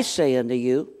 I say unto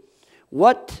you,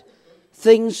 what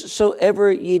things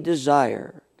soever ye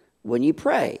desire, when ye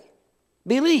pray,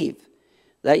 believe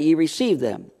that ye receive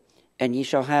them, and ye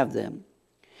shall have them.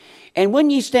 And when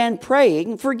ye stand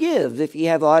praying, forgive if ye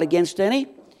have aught against any,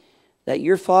 that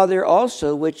your Father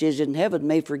also which is in heaven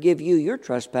may forgive you your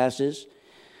trespasses.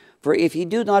 For if ye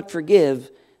do not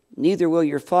forgive, neither will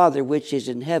your Father which is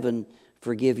in heaven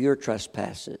forgive your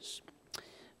trespasses."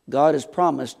 God has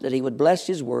promised that He would bless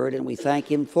His word, and we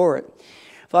thank Him for it.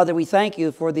 Father, we thank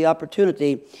You for the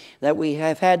opportunity that we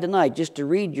have had tonight just to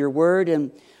read Your word,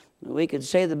 and we could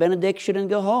say the benediction and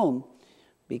go home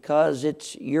because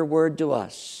it's Your word to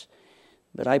us.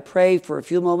 But I pray for a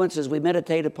few moments as we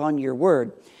meditate upon Your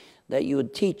word that You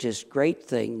would teach us great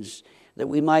things, that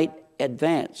we might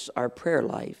advance our prayer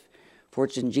life. For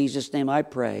it's in Jesus' name I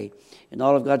pray. And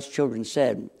all of God's children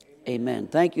said, Amen.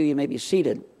 Thank you. You may be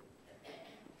seated.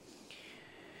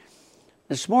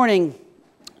 This morning,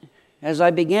 as I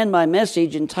began my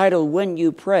message entitled When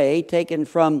You Pray, taken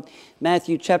from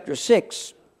Matthew chapter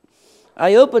 6,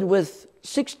 I opened with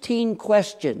 16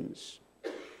 questions.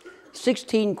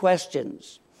 16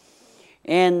 questions.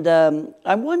 And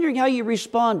I'm wondering how you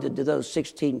responded to those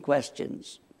 16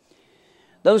 questions.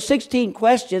 Those 16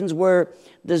 questions were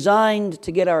designed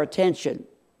to get our attention.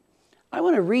 I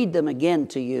want to read them again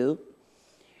to you.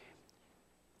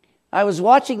 I was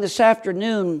watching this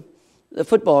afternoon the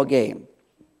football game.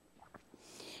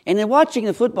 And in watching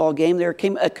the football game,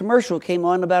 a commercial came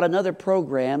on about another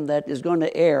program that is going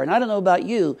to air. And I don't know about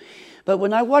you, but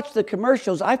when I watch the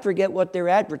commercials, I forget what they're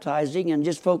advertising and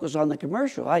just focus on the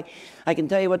commercial. I can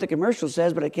tell you what the commercial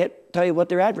says, but I can't tell you what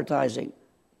they're advertising.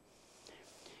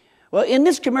 Well, in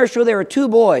this commercial, there are two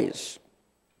boys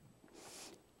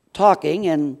talking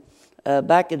and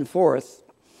back and forth,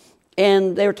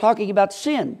 and they were talking about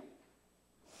sin.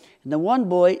 And the one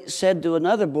boy said to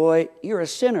another boy, "You're a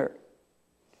sinner."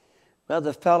 Well,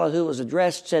 the fellow who was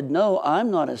addressed said, "No, I'm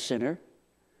not a sinner."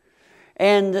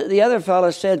 And the other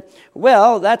fellow said,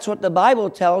 "Well, that's what the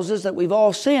Bible tells us, that we've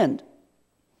all sinned."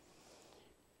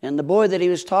 And the boy that he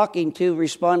was talking to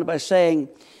responded by saying,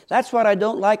 "That's what I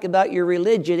don't like about your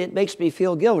religion. It makes me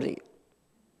feel guilty."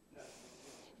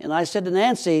 And I said to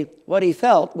Nancy, what he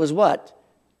felt was what?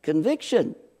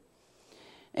 Conviction.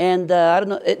 And I don't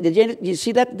know, did you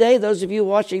see that today? Those of you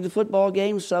watching the football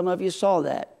game, some of you saw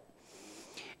that.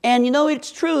 And you know,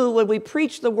 it's true, when we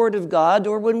preach the Word of God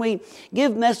or when we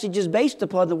give messages based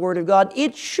upon the Word of God,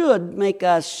 it should make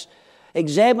us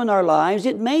examine our lives.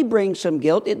 It may bring some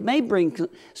guilt. It may bring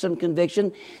some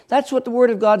conviction. That's what the Word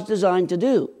of God's designed to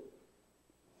do.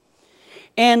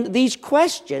 And these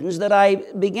questions that I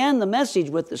began the message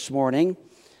with this morning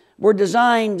were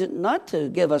designed not to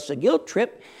give us a guilt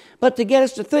trip, but to get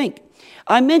us to think.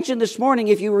 I mentioned this morning,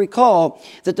 if you recall,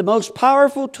 that the most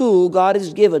powerful tool God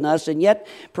has given us, and yet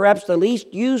perhaps the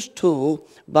least used tool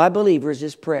by believers,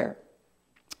 is prayer.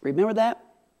 Remember that?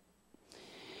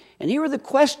 And here are the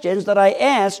questions that I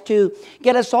asked to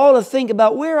get us all to think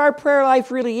about where our prayer life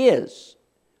really is.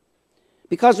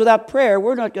 Because without prayer,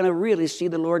 we're not going to really see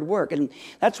the Lord work. And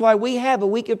that's why we have a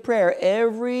week of prayer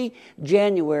every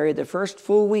January, the first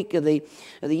full week of the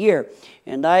year.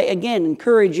 And I, again,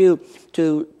 encourage you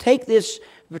to take this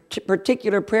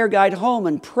particular prayer guide home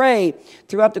and pray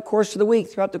throughout the course of the week,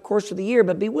 throughout the course of the year.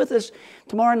 But be with us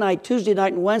tomorrow night, Tuesday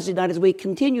night, and Wednesday night as we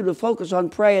continue to focus on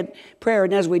prayer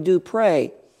and as we do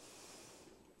pray.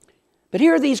 But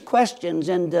here are these questions,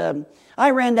 and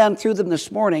I ran down through them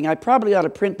this morning. I probably ought to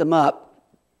print them up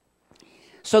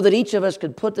so that each of us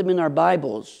could put them in our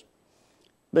Bibles.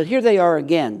 But here they are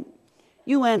again.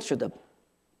 You answer them.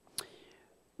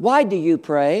 Why do you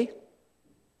pray?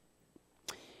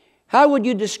 How would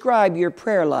you describe your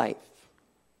prayer life?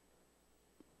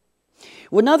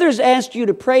 When others ask you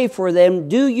to pray for them,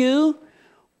 do you,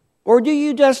 or do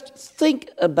you just think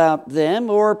about them,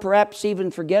 or perhaps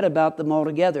even forget about them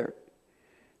altogether?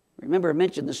 Remember, I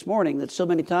mentioned this morning that so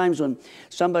many times when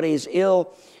somebody is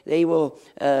ill, they will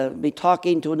be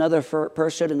talking to another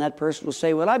person, and that person will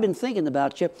say, well, I've been thinking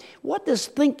about you. What does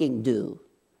thinking do?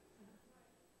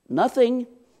 Nothing.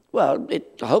 Well,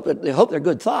 I hope they're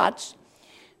good thoughts,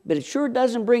 but it sure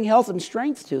doesn't bring health and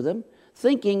strength to them.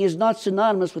 Thinking is not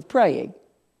synonymous with praying.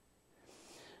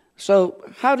 So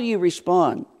how do you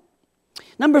respond?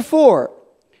 Number 4,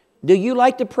 do you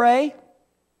like to pray?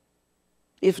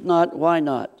 If not, why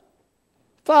not?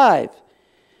 5,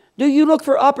 do you look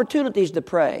for opportunities to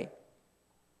pray?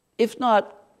 If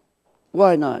not,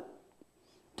 why not?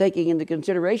 Taking into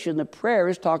consideration that prayer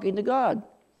is talking to God.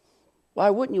 Why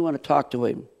wouldn't you want to talk to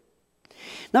Him?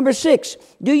 Number 6,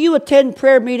 do you attend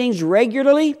prayer meetings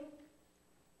regularly?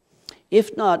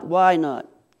 If not, why not?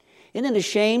 Isn't it a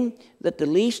shame that the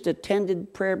least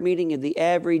attended prayer meeting of the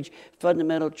average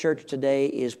fundamental church today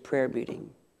is prayer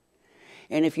meeting?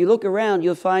 And if you look around,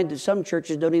 you'll find that some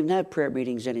churches don't even have prayer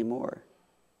meetings anymore.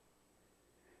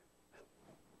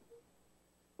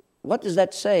 What does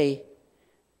that say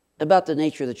about the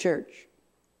nature of the church?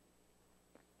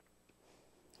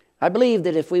 I believe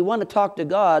that if we want to talk to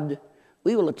God,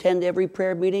 we will attend every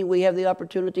prayer meeting we have the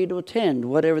opportunity to attend,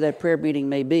 whatever that prayer meeting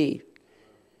may be.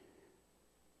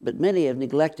 But many have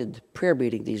neglected prayer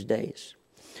meeting these days.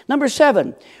 Number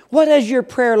 7, what has your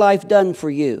prayer life done for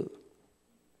you?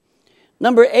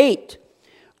 Number 8,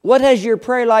 what has your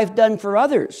prayer life done for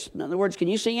others? In other words, can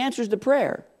you see answers to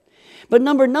prayer? But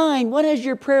number 9, what has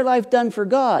your prayer life done for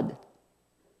God?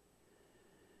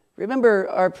 Remember,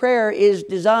 our prayer is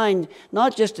designed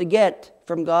not just to get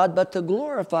from God, but to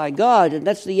glorify God, and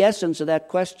that's the essence of that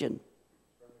question.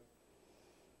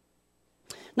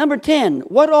 Number 10,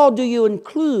 what all do you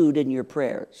include in your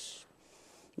prayers?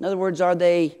 In other words, are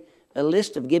they a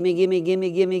list of gimme, gimme,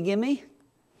 gimme, gimme, gimme?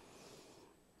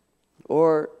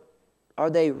 Or are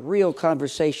they real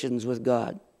conversations with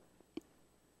God?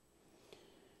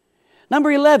 Number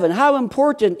 11, how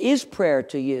important is prayer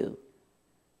to you?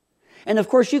 And of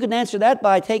course, you can answer that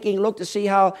by taking a look to see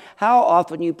how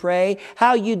often you pray,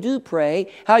 how you do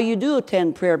pray, how you do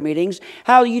attend prayer meetings,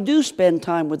 how you do spend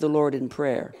time with the Lord in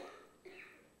prayer.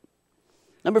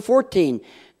 Number 14,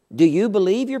 do you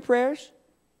believe your prayers?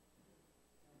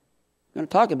 I'm going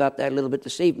to talk about that a little bit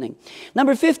this evening.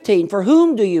 Number 15, for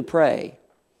whom do you pray?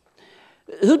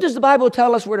 Who does the Bible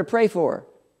tell us we're to pray for?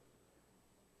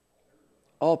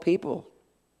 All people.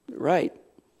 Right.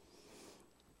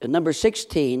 And number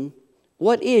 16,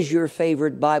 what is your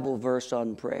favorite Bible verse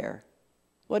on prayer?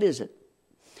 What is it?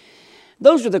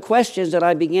 Those are the questions that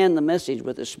I began the message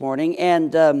with this morning.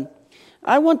 And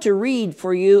I want to read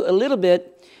for you a little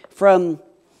bit from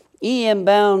E.M.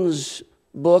 Bound's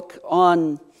book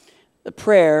on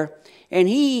prayer. And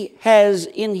he has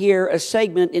in here a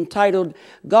segment entitled,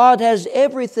 God Has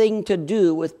Everything to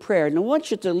Do with Prayer. And I want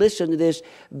you to listen to this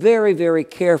very, very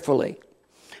carefully.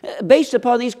 Based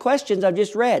upon these questions I've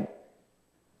just read.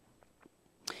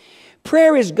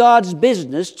 Prayer is God's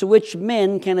business to which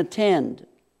men can attend.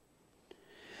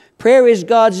 Prayer is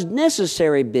God's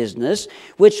necessary business,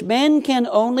 which men can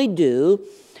only do,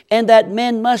 and that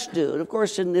men must do. And of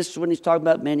course, in this, when he's talking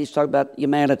about men, he's talking about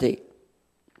humanity.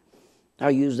 I'll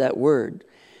use that word.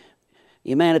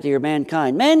 Humanity or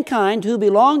mankind. Mankind who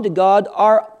belong to God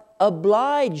are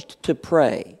obliged to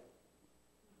pray.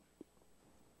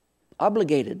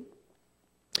 Obligated.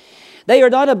 They are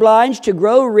not obliged to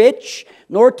grow rich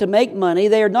nor to make money.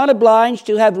 They are not obliged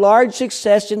to have large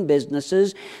success in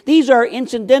businesses. These are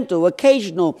incidental,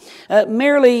 occasional,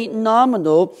 merely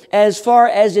nominal as far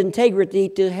as integrity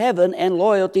to heaven and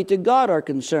loyalty to God are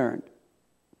concerned.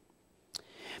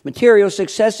 Material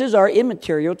successes are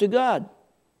immaterial to God.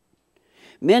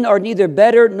 Men are neither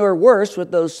better nor worse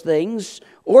with those things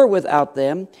or without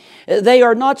them. They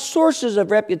are not sources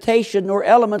of reputation nor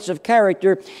elements of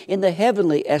character in the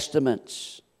heavenly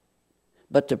estimates.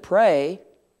 But to pray,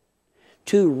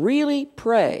 to really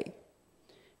pray,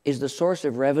 is the source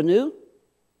of revenue,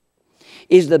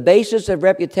 is the basis of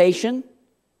reputation,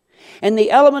 and the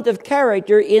element of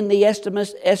character in the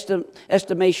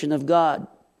estimation of God.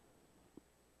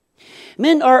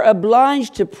 Men are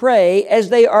obliged to pray as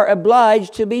they are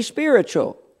obliged to be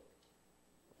spiritual.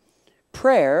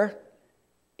 Prayer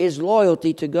is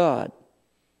loyalty to God.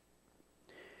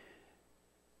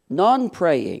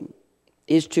 Non-praying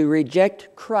is to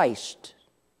reject Christ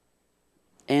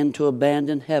and to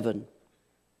abandon heaven.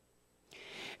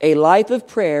 A life of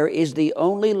prayer is the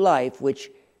only life which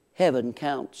heaven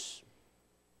counts.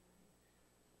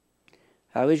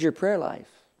 How is your prayer life?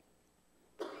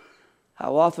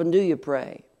 How often do you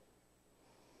pray?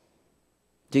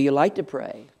 Do you like to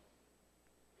pray?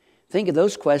 Think of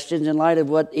those questions in light of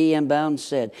what E.M. Bounds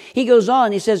said. He goes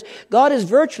on, he says, God is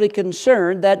virtually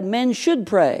concerned that men should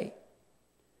pray.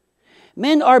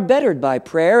 Men are bettered by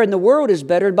prayer, and the world is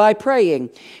bettered by praying.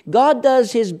 God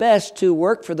does His best to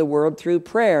work for the world through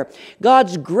prayer.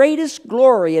 God's greatest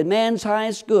glory and man's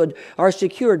highest good are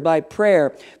secured by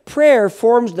prayer. Prayer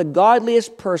forms the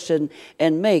godliest person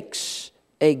and makes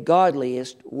a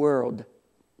godliest world.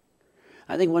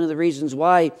 I think one of the reasons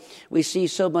why we see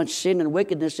so much sin and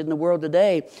wickedness in the world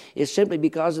today is simply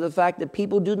because of the fact that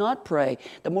people do not pray.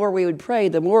 The more we would pray,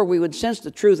 the more we would sense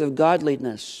the truth of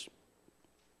godliness.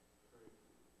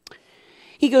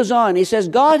 He goes on, he says,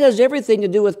 God has everything to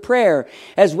do with prayer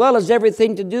as well as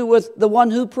everything to do with the one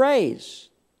who prays.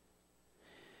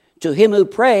 To him who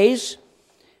prays,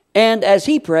 and as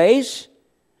he prays,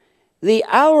 the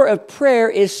hour of prayer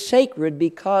is sacred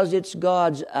because it's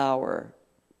God's hour.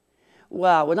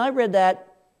 Wow, when I read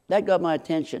that, that got my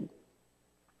attention.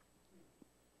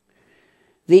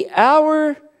 The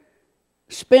hour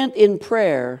spent in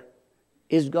prayer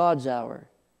is God's hour.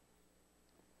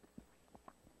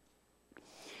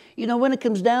 You know, when it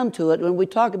comes down to it, when we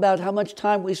talk about how much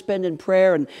time we spend in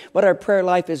prayer and what our prayer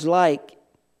life is like,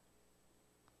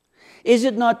 is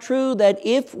it not true that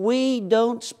if we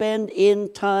don't spend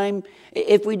time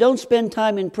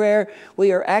in prayer,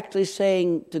 we are actually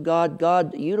saying to God,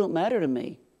 God, you don't matter to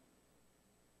me.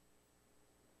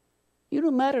 You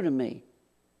don't matter to me.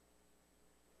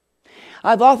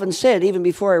 I've often said, even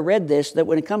before I read this, that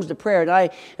when it comes to prayer, and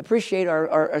I appreciate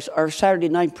our Saturday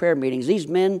night prayer meetings, these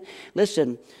men,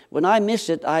 listen, when I miss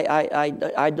it,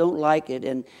 I don't like it.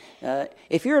 And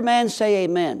if you're a man, say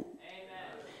amen.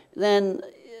 Then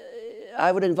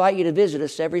I would invite you to visit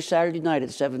us every Saturday night at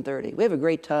 7:30. We have a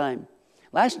great time.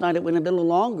 Last night it went a little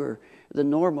longer than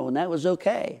normal, and that was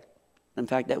okay. In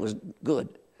fact, that was good.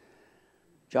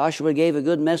 Joshua gave a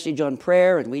good message on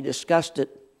prayer, and we discussed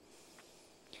it.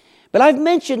 But I've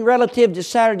mentioned relative to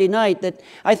Saturday night that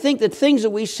I think that things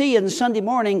that we see in Sunday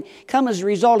morning come as a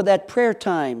result of that prayer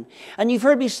time. And you've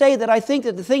heard me say that I think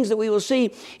that the things that we will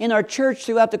see in our church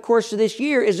throughout the course of this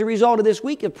year is a result of this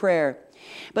week of prayer.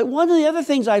 But one of the other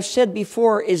things I've said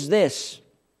before is this.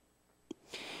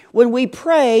 When we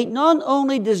pray, not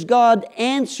only does God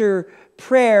answer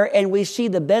prayer and we see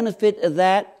the benefit of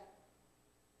that,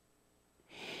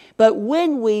 but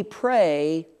when we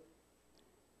pray,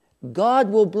 God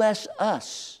will bless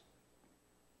us.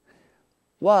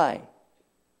 Why?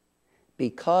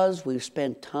 Because we've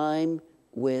spent time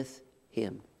with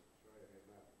Him.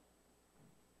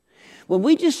 When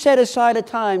we just set aside a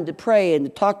time to pray and to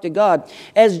talk to God,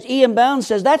 as E.M. Bounds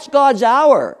says, that's God's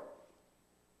hour.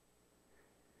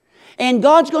 And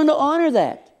God's going to honor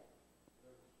that.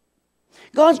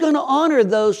 God's going to honor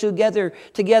those who gather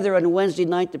together on a Wednesday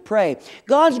night to pray.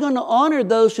 God's going to honor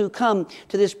those who come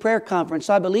to this prayer conference.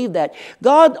 I believe that.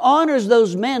 God honors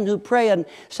those men who pray on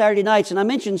Saturday nights. And I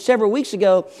mentioned several weeks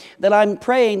ago that I'm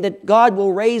praying that God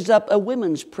will raise up a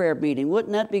women's prayer meeting.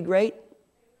 Wouldn't that be great?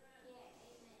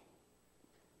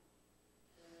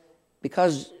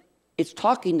 Because it's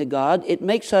talking to God. It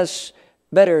makes us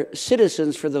better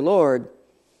citizens for the Lord.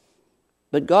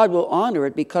 But God will honor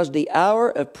it because the hour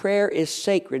of prayer is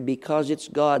sacred because it's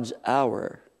God's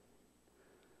hour.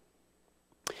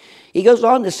 He goes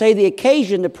on to say the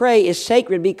occasion to pray is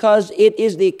sacred because it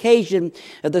is the occasion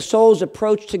of the soul's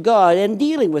approach to God and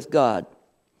dealing with God.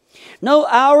 No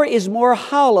hour is more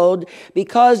hallowed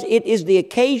because it is the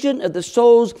occasion of the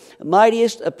soul's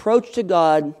mightiest approach to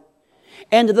God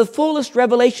and to the fullest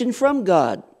revelation from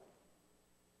God.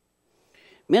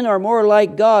 Men are more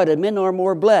like God and men are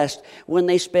more blessed when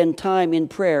they spend time in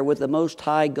prayer with the Most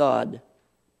High God.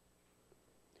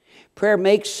 Prayer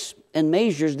makes and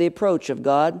measures the approach of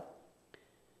God.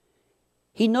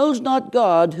 He knows not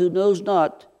God who knows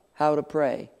not how to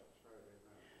pray.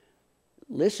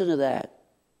 Listen to that.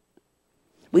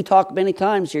 We talk many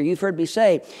times here. You've heard me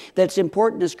say that it's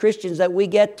important as Christians that we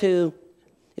get to,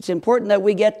 can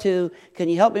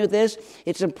you help me with this?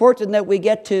 It's important that we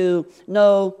get to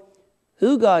know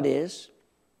who God is,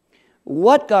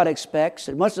 what God expects,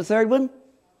 and what's the third one?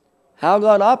 How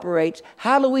God operates.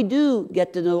 How do we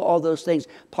get to know all those things?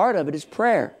 Part of it is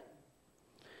prayer.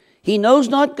 He knows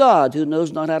not God who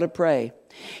knows not how to pray.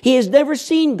 He has never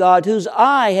seen God whose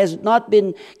eye has not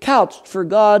been couched for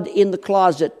God in the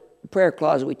closet, prayer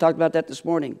closet. We talked about that this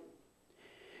morning.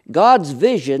 God's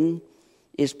vision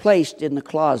is placed in the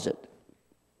closet.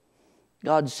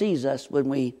 God sees us when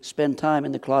we spend time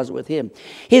in the closet with Him.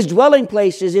 His dwelling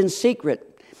place is in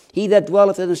secret. He that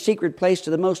dwelleth in the secret place to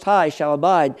the Most High shall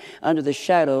abide under the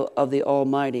shadow of the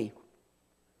Almighty.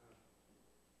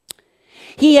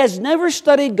 He has never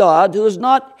studied God who has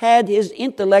not had his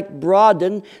intellect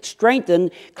broadened,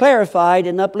 strengthened, clarified,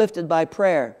 and uplifted by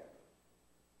prayer.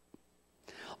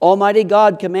 Almighty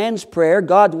God commands prayer.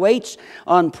 God waits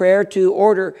on prayer to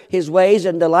order His ways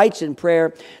and delights in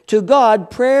prayer. To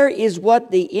God, prayer is what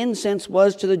the incense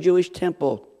was to the Jewish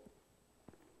temple.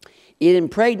 It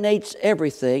impregnates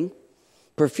everything,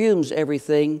 perfumes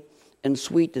everything, and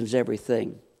sweetens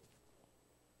everything.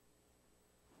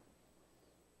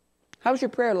 How's your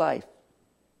prayer life?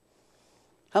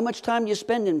 How much time do you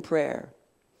spend in prayer?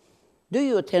 Do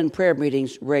you attend prayer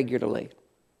meetings regularly?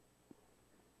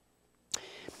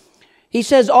 He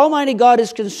says Almighty God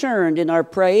is concerned in our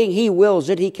praying. He wills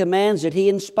it. He commands it. He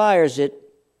inspires it.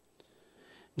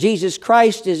 Jesus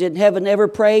Christ is in heaven ever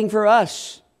praying for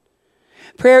us.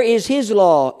 Prayer is His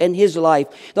law and His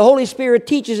life. The Holy Spirit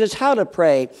teaches us how to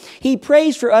pray. He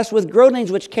prays for us with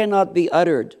groanings which cannot be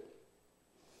uttered.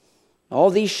 All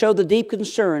these show the deep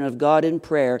concern of God in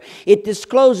prayer. It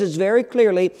discloses very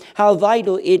clearly how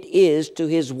vital it is to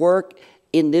His work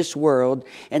in this world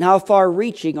and how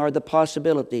far-reaching are the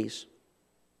possibilities.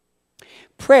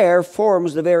 Prayer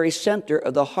forms the very center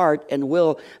of the heart and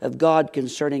will of God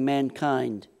concerning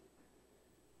mankind.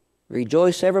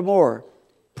 Rejoice evermore,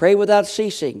 pray without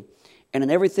ceasing, and in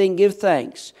everything give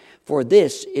thanks, for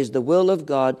this is the will of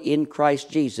God in Christ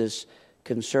Jesus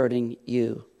concerning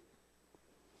you.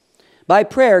 By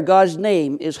prayer, God's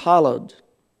name is hallowed.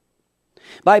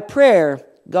 By prayer,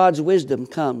 God's wisdom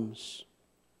comes.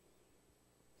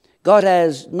 God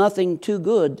has nothing too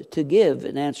good to give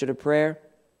in answer to prayer.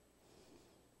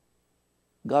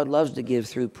 God loves to give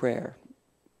through prayer.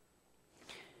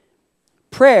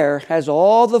 Prayer has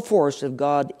all the force of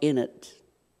God in it.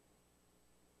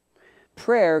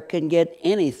 Prayer can get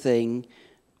anything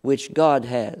which God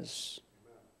has.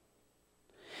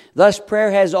 Thus,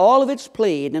 prayer has all of its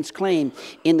plea and its claim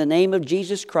in the name of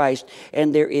Jesus Christ,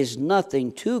 and there is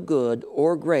nothing too good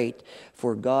or great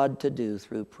for God to do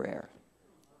through prayer.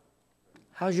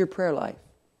 How's your prayer life?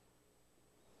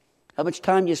 How much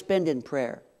time do you spend in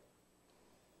prayer?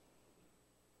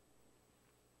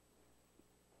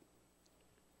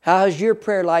 How has your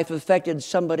prayer life affected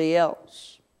somebody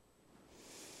else?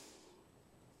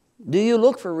 Do you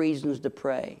look for reasons to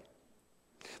pray?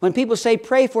 When people say,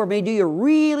 pray for me, do you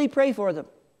really pray for them?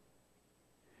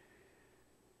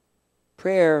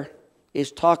 Prayer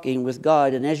is talking with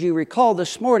God. And as you recall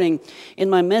this morning in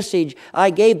my message,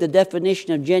 I gave the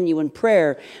definition of genuine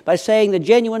prayer by saying the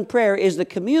genuine prayer is the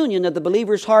communion of the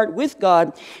believer's heart with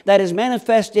God that is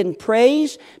manifest in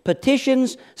praise,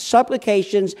 petitions,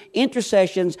 supplications,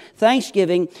 intercessions,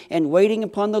 thanksgiving, and waiting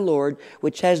upon the Lord,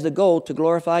 which has the goal to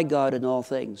glorify God in all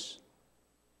things.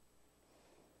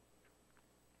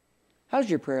 How's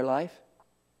your prayer life?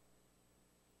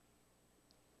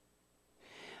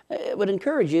 I would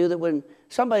encourage you that when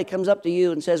somebody comes up to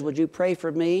you and says, would you pray for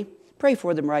me? Pray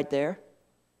for them right there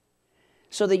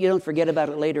so that you don't forget about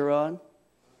it later on.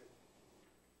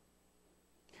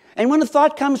 And when a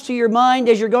thought comes to your mind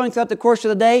as you're going throughout the course of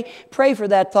the day, pray for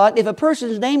that thought. If a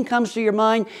person's name comes to your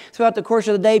mind throughout the course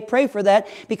of the day, pray for that,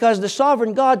 because the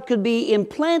sovereign God could be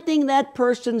implanting that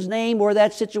person's name or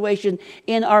that situation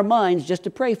in our minds just to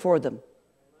pray for them.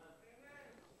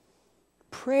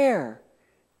 Prayer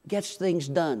gets things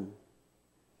done.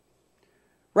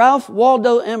 Ralph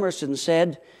Waldo Emerson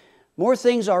said, more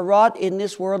things are wrought in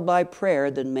this world by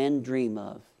prayer than men dream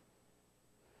of.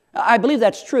 I believe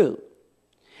that's true.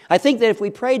 I think that if we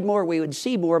prayed more, we would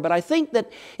see more. But I think that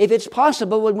if it's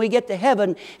possible, when we get to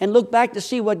heaven and look back to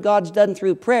see what God's done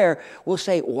through prayer, we'll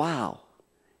say, wow,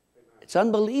 it's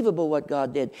unbelievable what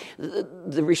God did.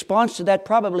 The response to that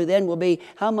probably then will be,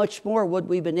 how much more would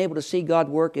we have been able to see God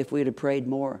work if we'd have prayed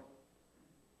more?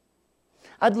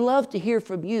 I'd love to hear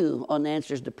from you on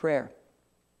answers to prayer.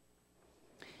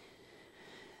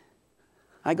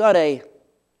 I got a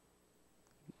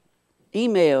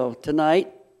email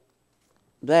tonight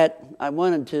that I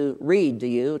wanted to read to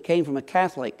you. It came from a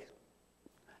Catholic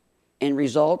in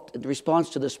response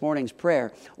to this morning's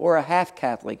prayer, or a half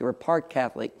Catholic, or a part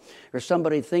Catholic, or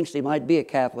somebody who thinks they might be a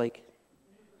Catholic.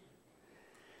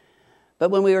 But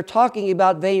when we were talking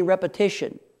about vain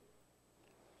repetition,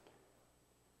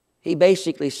 he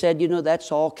basically said,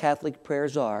 that's all Catholic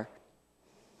prayers are.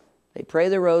 They pray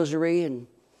the rosary and,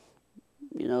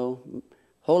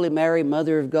 Holy Mary,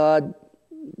 Mother of God,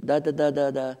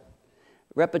 da-da-da-da-da.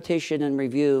 Repetition and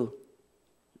review.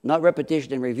 Not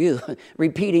repetition and review,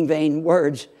 repeating vain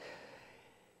words.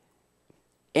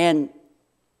 And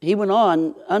he went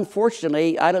on,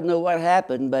 unfortunately, I don't know what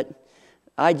happened, but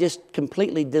I just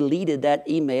completely deleted that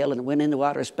email and went into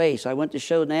outer space. I went to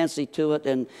show Nancy to it,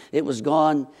 and it was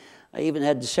gone. I even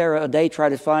had Sarah O'Day try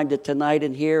to find it tonight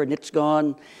in here, and it's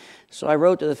gone. So I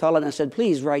wrote to the fellow and I said,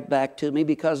 please write back to me,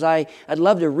 because I'd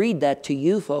love to read that to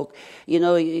you folk.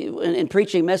 In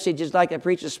preaching messages like I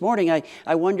preached this morning,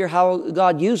 I wonder how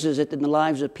God uses it in the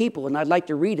lives of people, and I'd like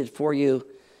to read it for you.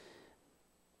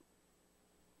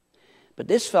 But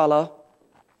this fellow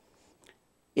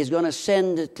is going to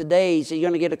send he's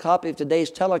going to get a copy of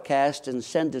today's telecast and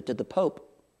send it to the Pope.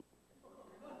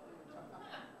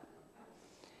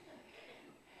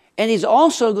 And he's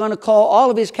also going to call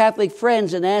all of his Catholic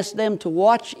friends and ask them to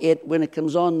watch it when it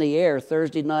comes on the air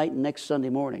Thursday night and next Sunday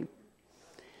morning.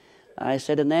 I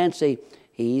said to Nancy,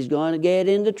 he's going to get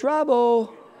into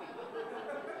trouble.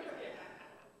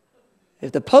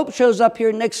 If the Pope shows up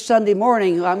here next Sunday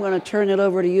morning, I'm going to turn it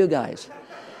over to you guys.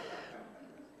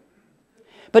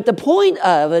 But the point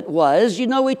of it was,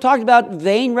 we talked about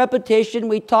vain repetition.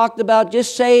 We talked about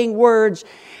just saying words.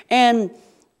 And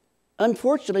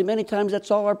unfortunately, many times that's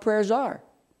all our prayers are.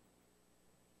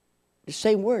 The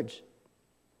same words.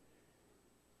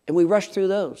 And we rush through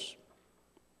those.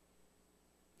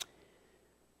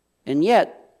 And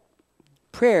yet,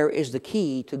 prayer is the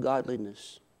key to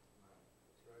godliness.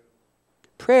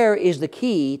 Prayer is the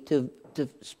key to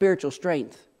spiritual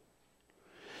strength.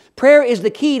 Prayer is the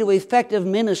key to effective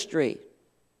ministry.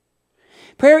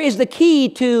 Prayer is the key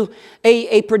to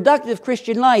a productive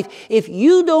Christian life. If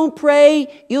you don't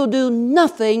pray, you'll do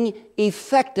nothing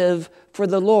effective for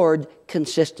the Lord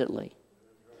consistently.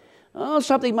 Oh,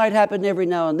 something might happen every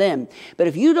now and then. But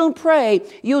if you don't pray,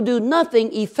 you'll do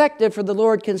nothing effective for the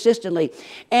Lord consistently.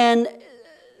 And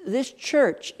this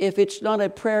church, if it's not a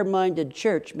prayer-minded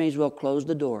church, may as well close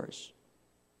the doors.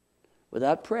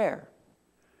 Without prayer,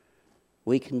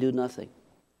 we can do nothing.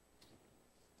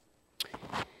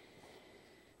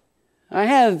 I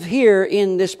have here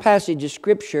in this passage of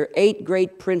Scripture 8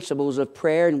 great principles of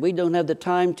prayer, and we don't have the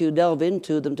time to delve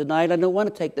into them tonight. I don't want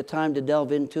to take the time to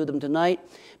delve into them tonight,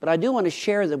 but I do want to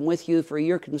share them with you for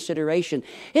your consideration.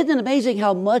 Isn't it amazing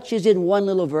how much is in one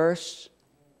little verse?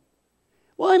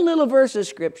 One little verse of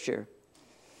Scripture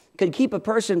could keep a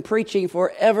person preaching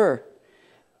forever,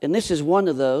 and this is one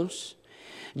of those.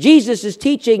 Jesus is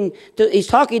he's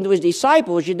talking to his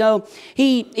disciples.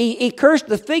 He cursed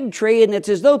the fig tree, and it's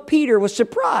as though Peter was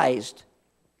surprised.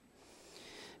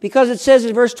 Because it says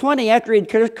in verse 20, after he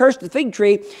had cursed the fig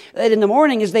tree, that in the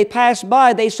morning as they passed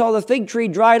by, they saw the fig tree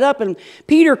dried up, and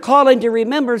Peter, calling to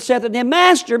remembrance, said unto him,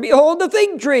 Master, behold, the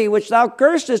fig tree which thou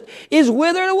cursedst is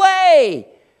withered away.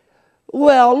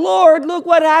 Well, Lord, look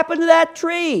what happened to that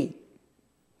tree.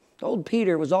 Old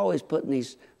Peter was always putting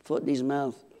his foot in his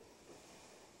mouth.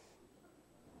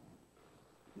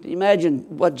 Can you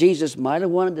imagine what Jesus might have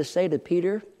wanted to say to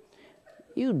Peter?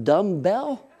 You dumb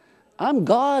bell, I'm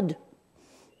God.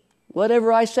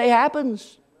 Whatever I say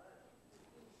happens.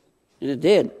 And it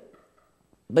did.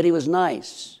 But he was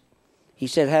nice. He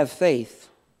said, have faith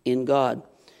in God.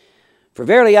 For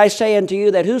verily I say unto you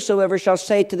that whosoever shall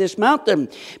say to this mountain,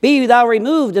 be thou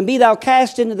removed and be thou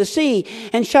cast into the sea,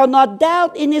 and shall not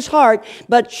doubt in his heart,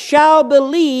 but shall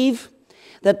believe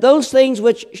that those things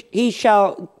which he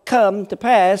shall come to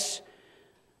pass,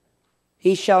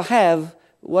 he shall have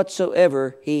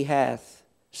whatsoever he saith.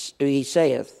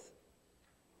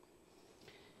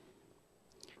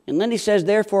 And then he says,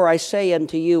 therefore I say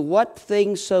unto you, what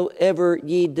things soever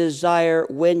ye desire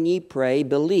when ye pray,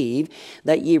 believe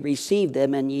that ye receive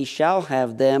them, and ye shall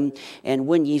have them. And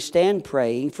when ye stand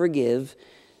praying, forgive,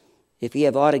 if ye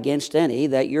have aught against any,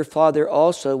 that your Father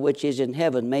also which is in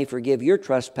heaven may forgive your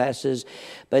trespasses.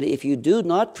 But if you do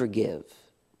not forgive,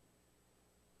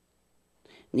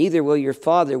 neither will your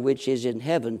Father which is in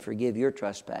heaven forgive your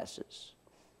trespasses.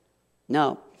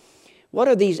 Now, what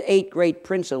are these 8 great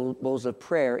principles of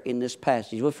prayer in this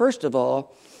passage? Well, first of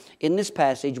all, in this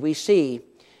passage we see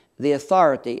the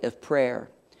authority of prayer.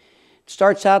 It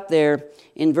starts out there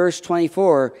in verse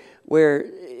 24 where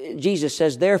Jesus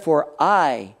says, therefore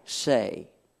I say.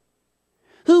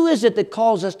 Who is it that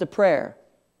calls us to prayer?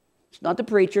 It's not the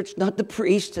preacher, it's not the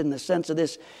priest in the sense of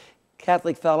this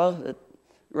Catholic fellow that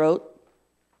wrote.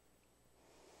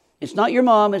 It's not your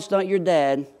mom, it's not your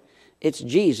dad. It's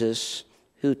Jesus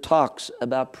who talks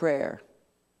about prayer.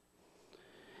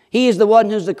 He is the one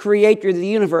who's the creator of the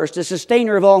universe, the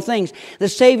sustainer of all things, the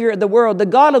Savior of the world, the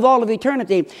God of all of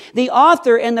eternity, the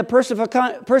author and the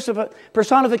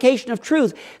personification of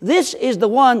truth. This is the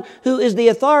one who is the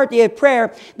authority of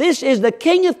prayer. This is the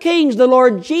King of kings, the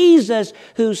Lord Jesus,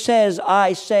 who says,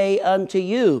 I say unto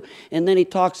you. And then he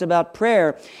talks about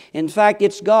prayer. In fact,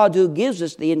 it's God who gives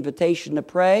us the invitation to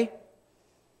pray.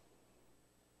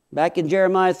 Back in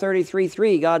Jeremiah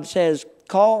 33:3, God says,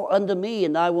 call unto me,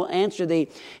 and I will answer thee,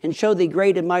 and show thee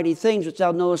great and mighty things which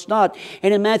thou knowest not.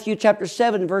 And in Matthew chapter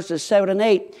 7, verses 7 and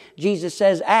 8, Jesus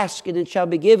says, ask, and it shall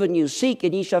be given you. Seek,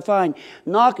 and ye shall find.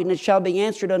 Knock, and it shall be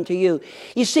answered unto you.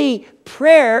 You see,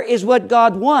 prayer is what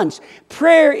God wants.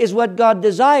 Prayer is what God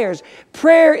desires.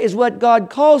 Prayer is what God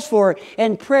calls for.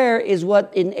 And prayer is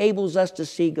what enables us to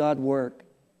see God work.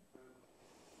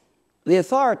 The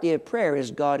authority of prayer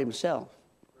is God Himself.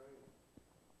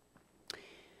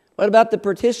 What about the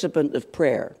participant of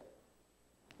prayer?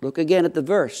 Look again at the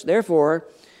verse. Therefore,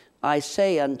 I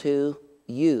say unto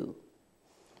you.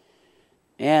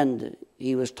 And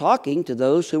he was talking to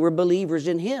those who were believers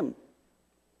in Him.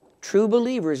 True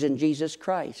believers in Jesus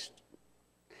Christ.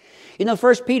 You know,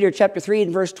 1 Peter chapter 3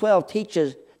 and verse 12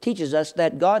 teaches us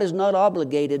that God is not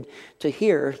obligated to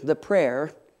hear the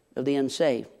prayer of the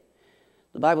unsaved.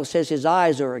 The Bible says His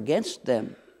eyes are against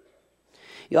them.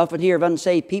 You often hear of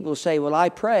unsaved people say, well, I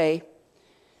pray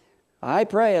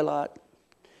a lot.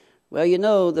 Well, you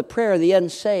know, the prayer of the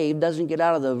unsaved doesn't get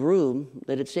out of the room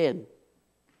that it's in.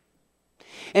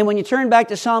 And when you turn back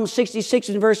to Psalm 66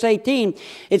 and verse 18,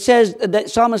 it says that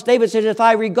Psalmist David says, if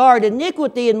I regard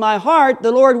iniquity in my heart,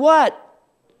 the Lord what?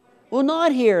 Will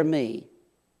not hear me.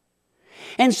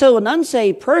 And so an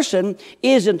unsaved person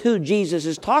isn't who Jesus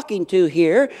is talking to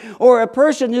here, or a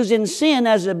person who's in sin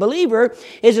as a believer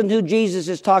isn't who Jesus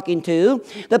is talking to.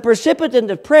 The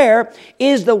precipitant of prayer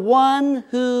is the one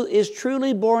who is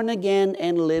truly born again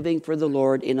and living for the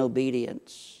Lord in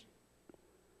obedience.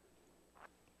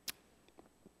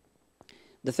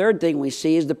 The third thing we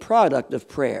see is the product of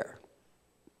prayer.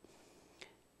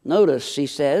 Notice, he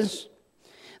says,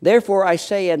 therefore I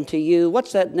say unto you,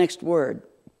 what's that next word?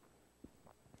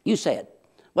 You say it.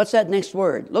 What's that next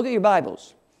word? Look at your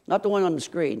Bibles, not the one on the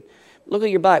screen. Look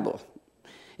at your Bible.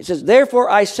 It says,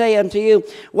 therefore I say unto you,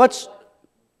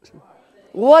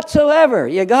 whatsoever.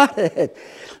 You got it.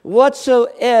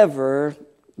 Whatsoever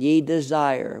ye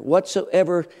desire.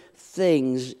 Whatsoever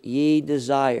things ye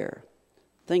desire.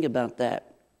 Think about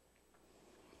that.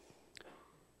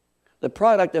 The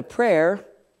product of prayer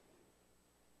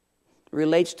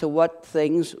relates to what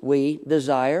things we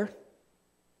desire.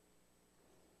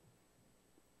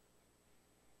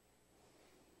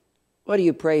 What do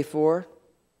you pray for?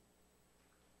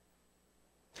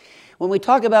 When we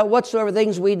talk about whatsoever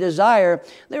things we desire,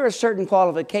 there are certain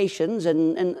qualifications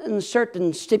and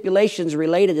certain stipulations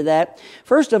related to that.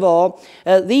 First of all,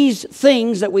 these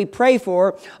things that we pray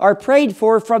for are prayed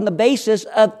for from the basis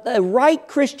of a right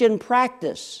Christian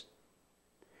practice.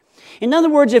 In other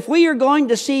words, if we are going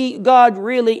to see God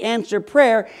really answer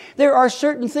prayer, there are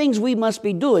certain things we must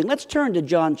be doing. Let's turn to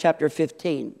John chapter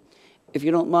 15. If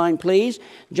you don't mind, please.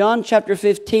 John chapter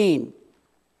 15.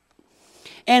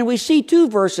 And we see two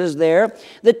verses there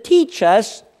that teach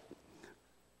us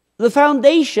the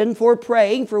foundation for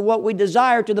praying for what we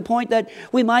desire to the point that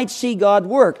we might see God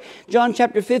work. John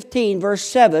chapter 15, verse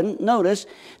 7, notice,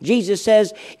 Jesus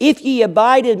says, if ye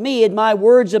abide in me, and my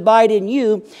words abide in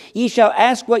you, ye shall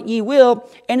ask what ye will,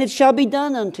 and it shall be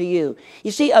done unto you.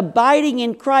 You see, abiding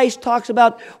in Christ talks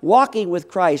about walking with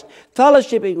Christ,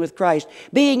 fellowshipping with Christ,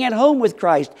 being at home with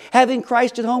Christ, having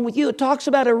Christ at home with you. It talks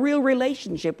about a real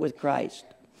relationship with Christ.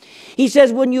 He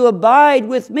says, when you abide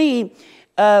with me,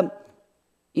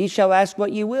 ye shall ask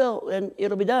what ye will, and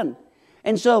it'll be done.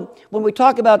 And so when we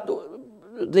talk about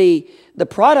the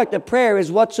product of prayer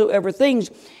is whatsoever things,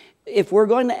 if we're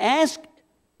going to ask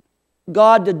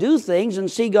God to do things and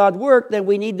see God work, then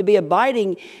we need to be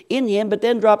abiding in Him. But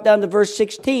then drop down to verse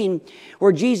 16,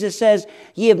 where Jesus says,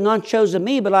 ye have not chosen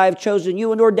me, but I have chosen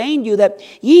you and ordained you that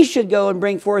ye should go and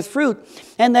bring forth fruit,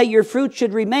 and that your fruit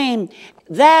should remain,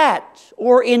 that,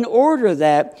 or in order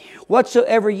that,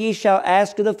 whatsoever ye shall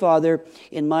ask of the Father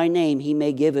in my name, He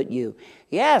may give it you.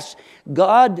 Yes,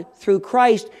 God, through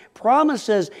Christ,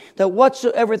 promises that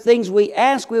whatsoever things we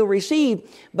ask, we'll receive,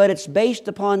 but it's based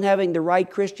upon having the right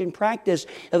Christian practice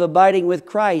of abiding with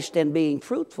Christ and being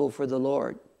fruitful for the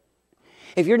Lord.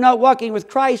 If you're not walking with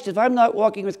Christ, if I'm not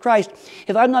walking with Christ,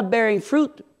 if I'm not bearing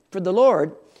fruit for the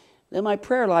Lord, then my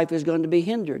prayer life is going to be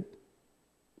hindered.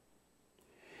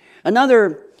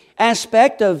 Another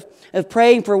aspect of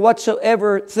praying for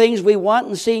whatsoever things we want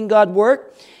and seeing God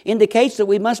work indicates that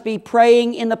we must be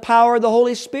praying in the power of the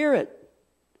Holy Spirit.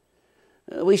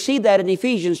 We see that in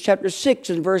Ephesians chapter 6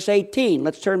 and verse 18.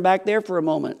 Let's turn back there for a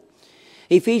moment.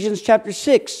 Ephesians chapter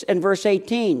 6 and verse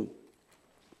 18.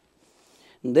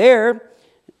 And there,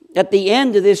 at the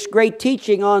end of this great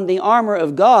teaching on the armor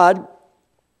of God,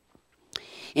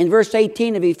 in verse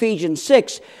 18 of Ephesians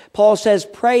 6, Paul says,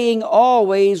 praying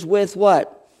always with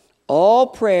what? All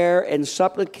prayer and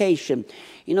supplication.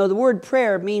 You know, the word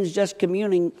prayer means just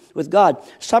communing with God.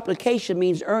 Supplication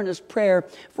means earnest prayer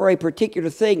for a particular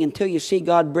thing until you see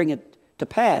God bring it to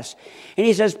pass. And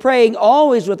he says, praying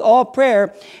always with all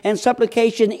prayer and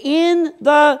supplication in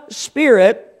the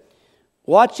Spirit,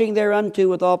 watching thereunto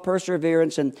with all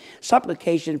perseverance and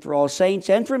supplication for all saints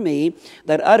and for me,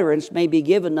 that utterance may be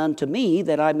given unto me,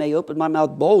 that I may open my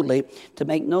mouth boldly to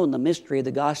make known the mystery of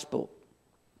the gospel.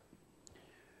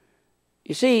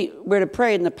 You see, we're to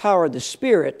pray in the power of the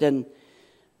Spirit, and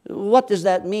what does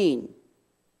that mean?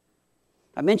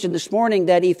 I mentioned this morning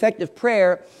that effective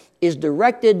prayer is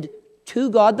directed to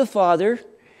God the Father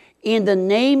in the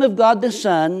name of God the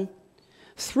Son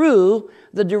through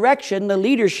the direction, the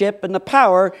leadership, and the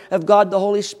power of God the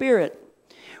Holy Spirit.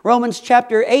 Romans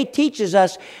chapter 8 teaches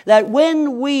us that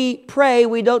when we pray,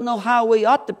 we don't know how we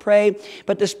ought to pray,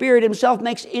 but the Spirit Himself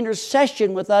makes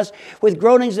intercession with us with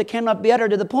groanings that cannot be uttered,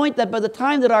 to the point that by the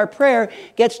time that our prayer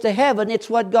gets to heaven, it's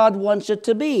what God wants it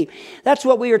to be. That's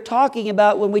what we are talking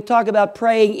about when we talk about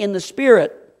praying in the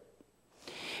Spirit.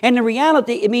 And in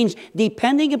reality, it means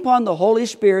depending upon the Holy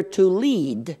Spirit to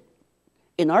lead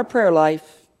in our prayer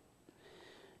life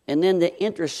and then to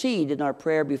intercede in our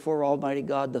prayer before Almighty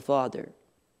God the Father.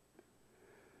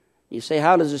 You say,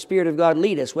 how does the Spirit of God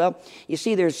lead us? Well, you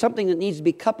see, there's something that needs to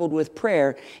be coupled with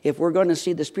prayer if we're going to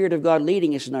see the Spirit of God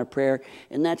leading us in our prayer,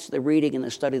 and that's the reading and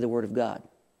the study of the Word of God.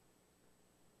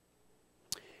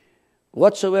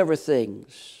 Whatsoever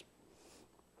things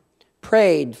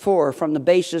prayed for from the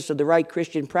basis of the right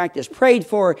Christian practice, prayed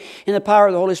for in the power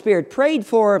of the Holy Spirit, prayed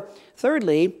for,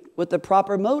 thirdly, with the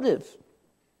proper motive.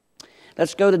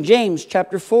 Let's go to James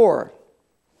chapter 4.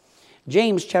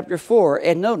 James chapter 4,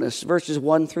 and notice verses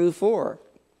 1 through 4.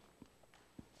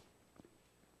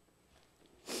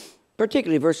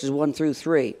 Particularly verses 1 through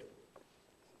 3.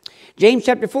 James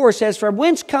chapter 4 says, from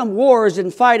whence come wars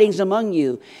and fightings among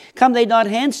you? Come they not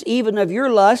hence even of your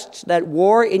lusts that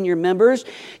war in your members?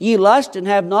 Ye lust and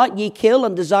have not, ye kill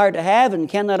and desire to have and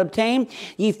cannot obtain.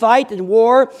 Ye fight and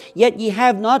war, yet ye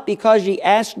have not because ye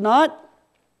ask not.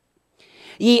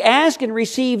 Ye ask and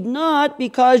receive not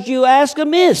because you ask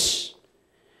amiss,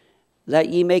 that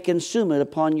ye may consume it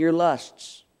upon your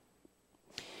lusts.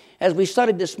 As we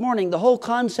studied this morning, the whole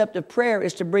concept of prayer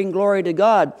is to bring glory to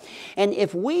God. And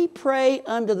if we pray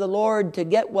unto the Lord to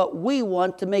get what we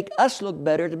want, to make us look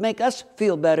better, to make us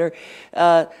feel better,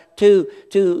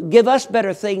 to give us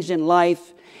better things in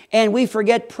life, and we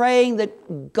forget praying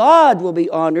that God will be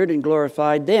honored and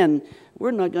glorified, then we're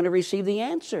not going to receive the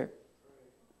answer.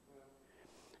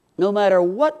 No matter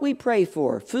what we pray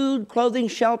for, food, clothing,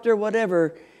 shelter,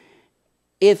 whatever,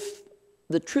 if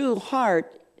the true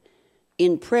heart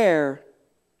in prayer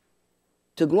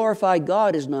to glorify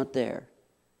God is not there,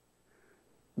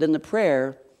 then the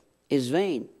prayer is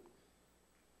vain.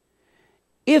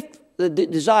 If the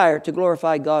desire to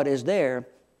glorify God is there,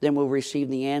 then we'll receive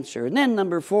the answer. And then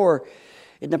number 4,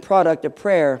 in the product of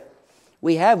prayer,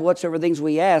 we have whatsoever things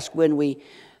we ask when we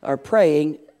are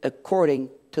praying according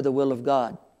to the will of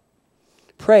God.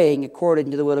 Praying according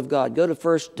to the will of God. Go to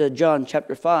 1 John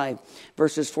chapter 5,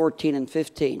 verses 14 and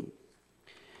 15.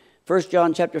 1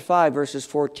 John chapter 5, verses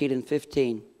 14 and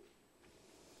 15.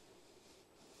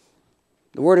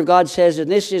 The Word of God says, and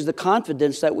this is the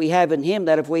confidence that we have in Him,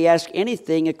 that if we ask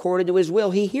anything according to His will,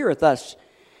 He heareth us.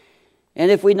 And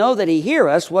if we know that He hear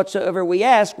us, whatsoever we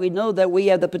ask, we know that we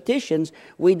have the petitions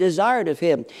we desired of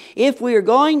Him. If we are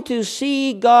going to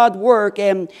see God work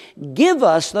and give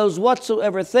us those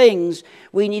whatsoever things,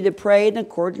 we need to pray in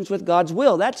accordance with God's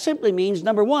will. That simply means,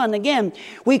 number 1, again,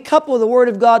 we couple the Word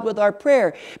of God with our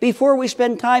prayer. Before we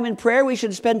spend time in prayer, we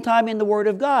should spend time in the Word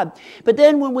of God. But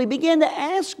then when we begin to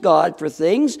ask God for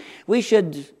things, we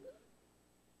should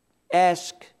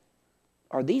ask,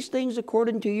 are these things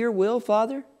according to your will,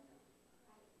 Father?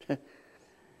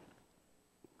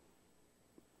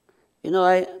 You know,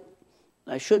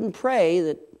 I shouldn't pray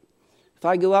that if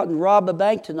I go out and rob a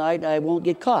bank tonight, I won't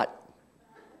get caught.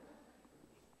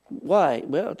 Why?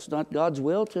 Well, it's not God's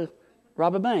will to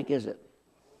rob a bank, is it?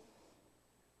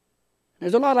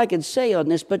 There's a lot I could say on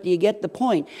this, but you get the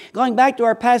point. Going back to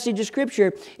our passage of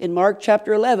Scripture in Mark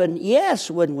chapter 11, yes,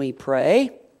 when we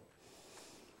pray,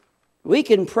 we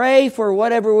can pray for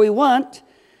whatever we want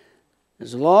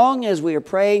as long as we are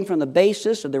praying from the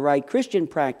basis of the right Christian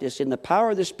practice in the power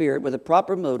of the Spirit with a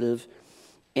proper motive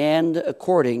and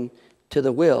according to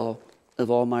the will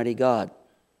of Almighty God.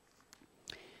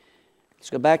 Let's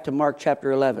go back to Mark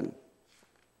chapter 11.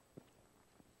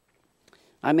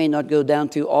 I may not go down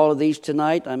through all of these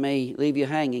tonight. I may leave you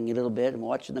hanging a little bit. I'm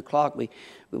watching the clock. We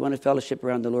want to fellowship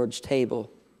around the Lord's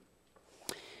table.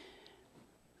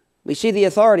 We see the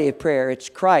authority of prayer. It's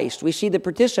Christ. We see the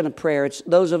participant of prayer. It's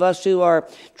those of us who are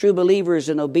true believers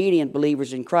and obedient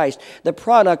believers in Christ. The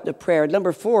product of prayer.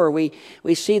 Number 4, we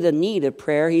see the need of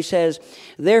prayer. He says,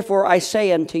 therefore I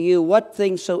say unto you, what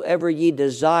things soever ye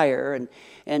desire.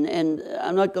 And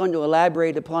I'm not going to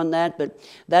elaborate upon that, but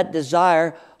that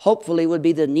desire hopefully would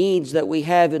be the needs that we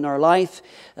have in our life.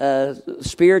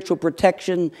 Spiritual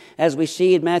protection, as we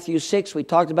see in Matthew 6. We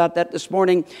talked about that this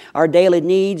morning. Our daily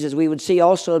needs, as we would see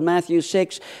also in Matthew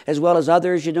 6, as well as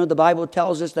others. You know, the Bible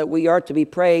tells us that we are to be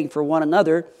praying for one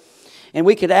another. And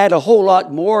we could add a whole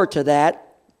lot more to that.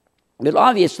 But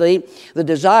obviously, the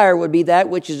desire would be that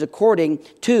which is according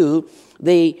to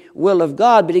the will of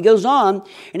God. But he goes on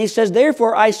and he says,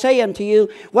 therefore I say unto you,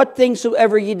 what things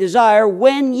soever ye desire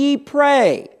when ye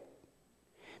pray.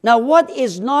 Now what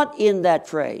is not in that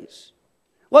phrase?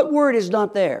 What word is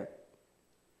not there?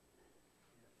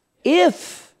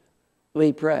 If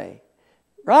we pray.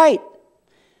 Right.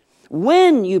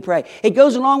 When you pray. It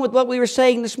goes along with what we were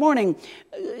saying this morning.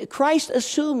 Christ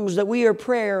assumes that we are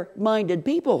prayer-minded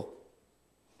people.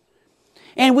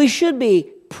 And we should be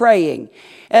praying.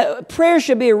 Prayer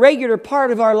should be a regular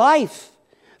part of our life.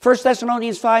 1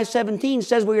 Thessalonians 5:17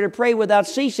 says we are to pray without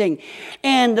ceasing.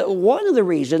 And one of the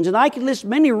reasons, and I can list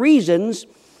many reasons,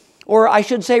 or I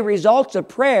should say results of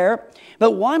prayer,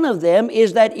 but one of them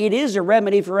is that it is a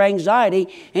remedy for anxiety.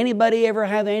 Anybody ever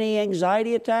have any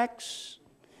anxiety attacks?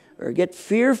 Or get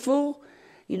fearful?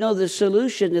 You know, the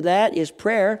solution to that is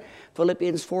prayer.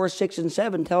 Philippians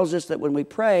 4:6-7 tells us that when we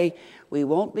pray, we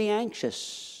won't be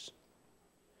anxious,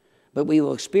 but we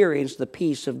will experience the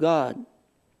peace of God.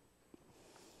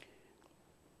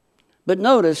 But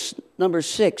notice, number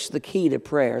 6, the key to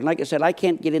prayer. And like I said, I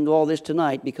can't get into all this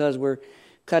tonight because we're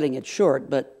cutting it short,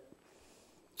 but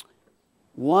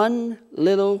one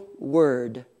little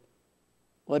word.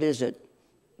 What is it?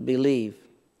 Believe.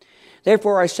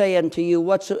 Therefore I say unto you,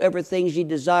 whatsoever things ye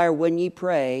desire when ye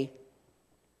pray,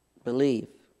 believe.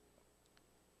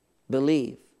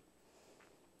 Believe.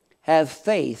 Have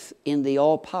faith in the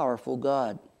all-powerful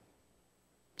God.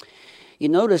 You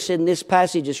notice in this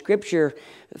passage of Scripture,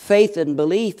 faith and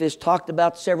belief is talked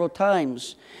about several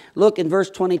times. Look in verse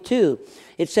 22.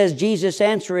 It says, Jesus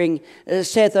answering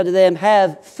saith unto them,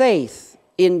 have faith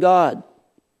in God.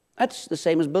 That's the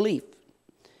same as belief.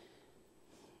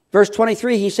 Verse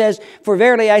 23, he says, for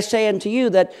verily I say unto you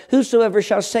that whosoever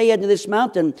shall say unto this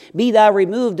mountain, be thou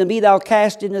removed and be thou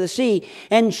cast into the sea,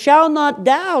 and shall not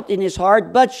doubt in his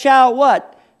heart, but shall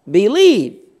what?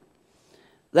 Believe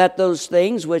that those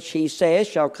things which he saith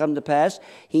shall come to pass,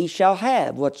 he shall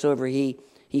have whatsoever he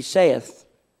saith.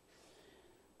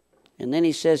 And then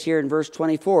he says here in verse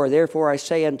 24, therefore I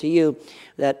say unto you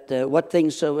that what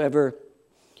things soever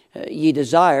ye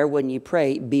desire when ye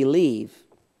pray, believe.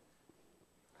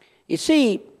 You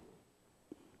see,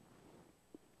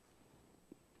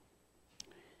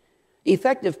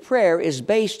 effective prayer is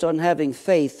based on having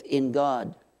faith in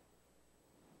God.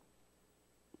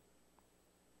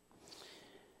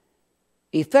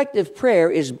 Effective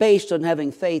prayer is based on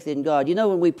having faith in God. You know,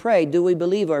 when we pray, do we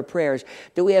believe our prayers?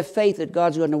 Do we have faith that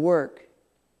God's going to work?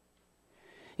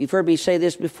 You've heard me say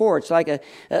this before. It's like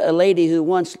a lady who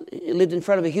once lived in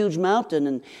front of a huge mountain,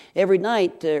 and every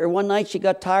night, or one night, she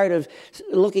got tired of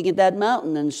looking at that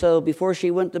mountain. And so before she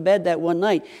went to bed that one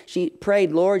night, she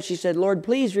prayed, Lord, she said, Lord,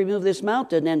 please remove this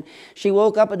mountain. And she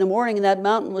woke up in the morning and that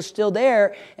mountain was still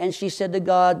there. And she said to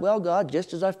God, well, God,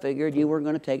 just as I figured, you weren't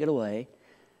going to take it away.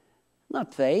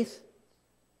 Not faith.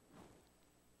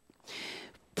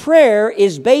 Prayer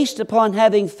is based upon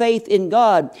having faith in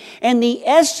God. And the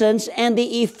essence and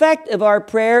the effect of our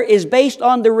prayer is based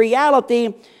on the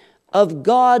reality of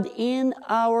God in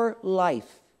our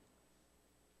life.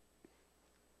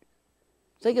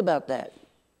 Think about that.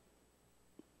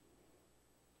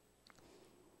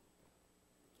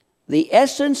 The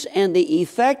essence and the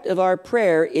effect of our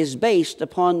prayer is based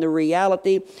upon the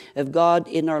reality of God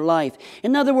in our life.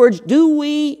 In other words, do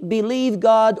we believe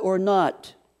God or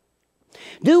not?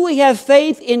 Do we have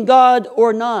faith in God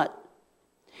or not?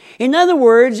 In other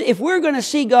words, if we're going to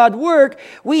see God work,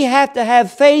 we have to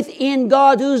have faith in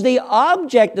God, who's the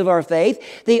object of our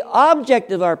faith, the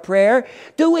object of our prayer.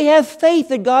 Do we have faith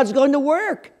that God's going to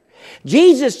work?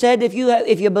 Jesus said, if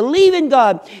you believe in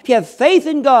God, if you have faith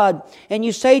in God, and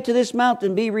you say to this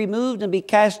mountain, be removed and be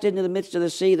cast into the midst of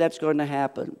the sea, that's going to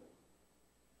happen.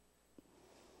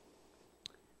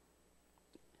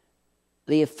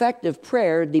 The effect of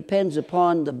prayer depends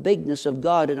upon the bigness of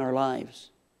God in our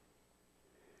lives.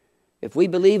 If we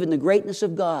believe in the greatness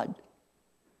of God,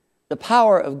 the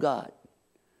power of God,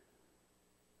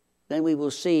 then we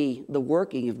will see the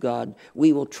working of God.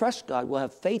 We will trust God. We'll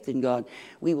have faith in God.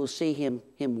 We will see Him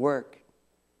work.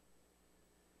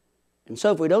 And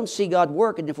so if we don't see God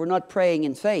work, and if we're not praying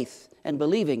in faith and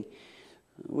believing,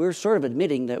 we're sort of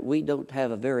admitting that we don't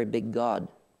have a very big God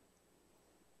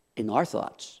in our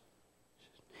thoughts.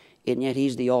 And yet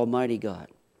He's the Almighty God.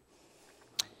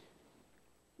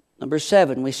 Number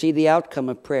 7, we see the outcome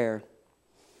of prayer.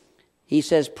 He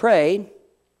says, pray,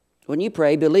 when you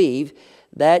pray, believe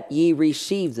that ye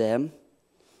receive them,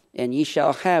 and ye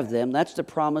shall have them. That's the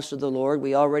promise of the Lord.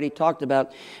 We already talked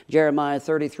about Jeremiah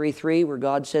 33:3, where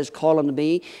God says, call unto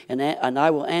me, and I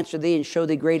will answer thee and show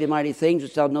thee great and mighty things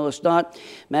which thou knowest not.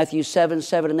 Matthew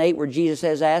 7:7 and 8, where Jesus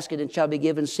says, ask and it shall be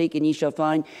given, seek and ye shall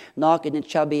find, knock and it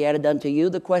shall be added unto you.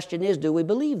 The question is, do we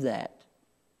believe that?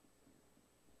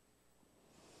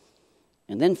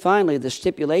 And then finally, the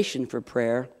stipulation for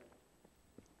prayer.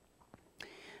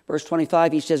 Verse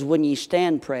 25, he says, when ye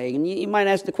stand praying. And you might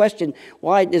ask the question,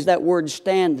 why does that word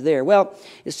stand there? Well,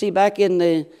 you see, back in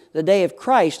the day of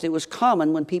Christ, it was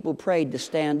common when people prayed to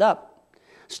stand up.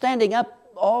 Standing up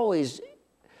always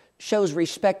shows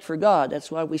respect for God. That's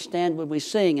why we stand when we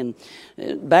sing.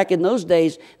 And back in those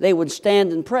days, they would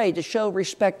stand and pray to show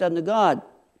respect unto God.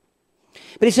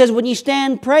 But he says, when ye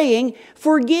stand praying,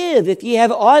 forgive if ye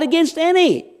have aught against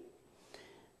any,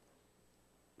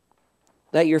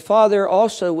 that your Father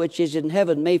also which is in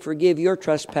heaven may forgive your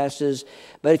trespasses.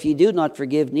 But if ye do not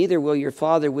forgive, neither will your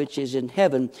Father which is in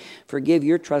heaven forgive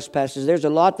your trespasses. There's a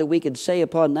lot that we could say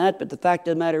upon that, but the fact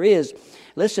of the matter is,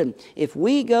 listen, if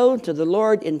we go to the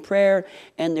Lord in prayer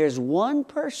and there's one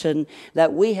person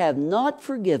that we have not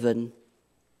forgiven,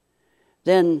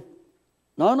 then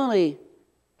not only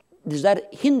does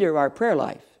that hinder our prayer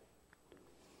life,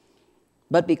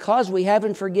 but because we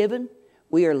haven't forgiven,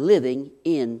 we are living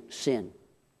in sin.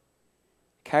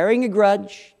 Carrying a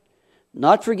grudge,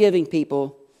 not forgiving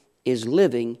people, is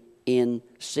living in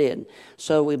sin.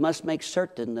 So we must make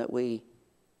certain that we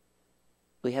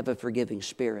have a forgiving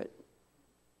spirit.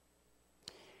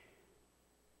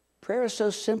 Prayer is so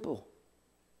simple.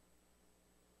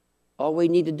 All we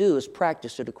need to do is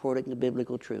practice it according to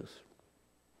biblical truth.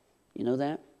 You know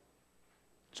that?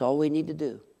 That's all we need to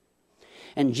do.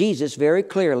 And Jesus very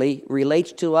clearly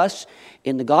relates to us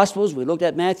in the Gospels. We looked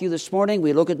at Matthew this morning.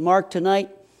 We look at Mark tonight.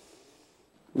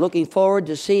 Looking forward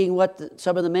to seeing what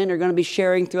some of the men are going to be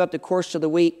sharing throughout the course of the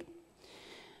week.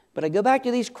 But I go back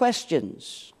to these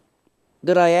questions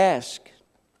that I ask.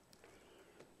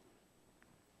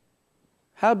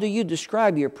 How do you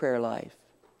describe your prayer life?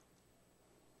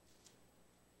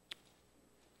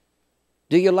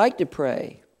 Do you like to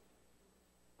pray?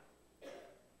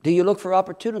 Do you look for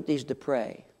opportunities to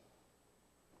pray?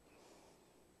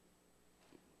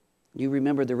 You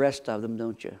remember the rest of them,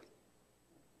 don't you?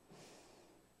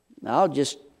 Now, I'll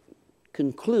just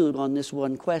conclude on this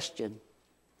one question.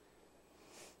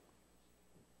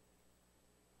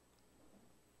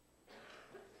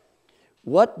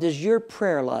 What does your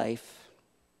prayer life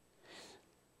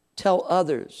tell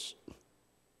others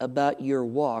about your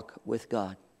walk with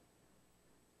God?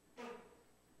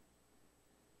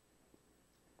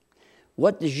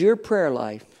 What does your prayer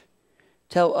life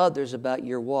tell others about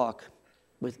your walk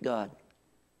with God?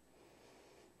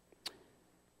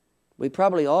 We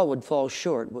probably all would fall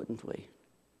short, wouldn't we?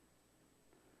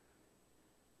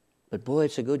 But boy,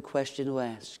 it's a good question to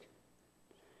ask.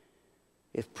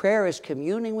 If prayer is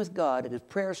communing with God, and if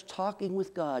prayer is talking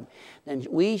with God, then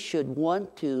we should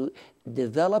want to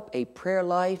develop a prayer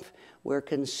life where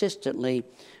consistently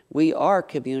we are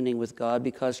communing with God,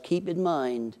 because keep in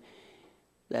mind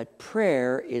that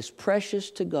prayer is precious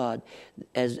to God.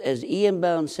 As E.M.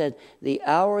 Bound said, the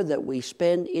hour that we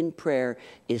spend in prayer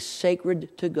is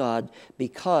sacred to God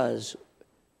because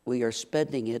we are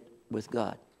spending it with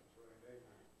God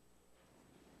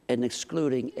and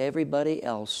excluding everybody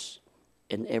else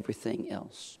and everything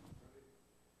else.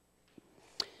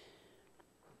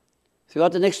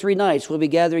 Throughout the next 3 nights, we'll be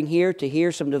gathering here to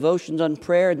hear some devotions on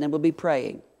prayer, and then we'll be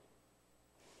praying.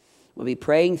 We'll be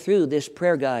praying through this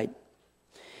prayer guide.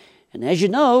 And as you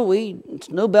know, it's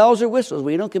no bells or whistles.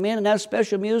 We don't come in and have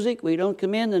special music. We don't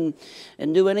come in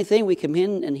and do anything. We come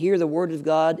in and hear the Word of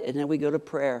God, and then we go to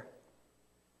prayer.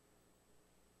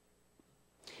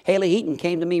 Haley Heaton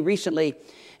came to me recently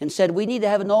and said, we need to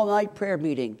have an all-night prayer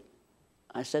meeting.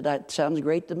 I said, that sounds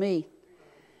great to me.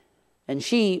 And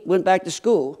she went back to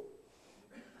school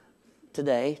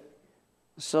today.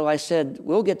 So I said,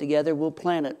 we'll get together, we'll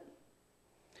plan it.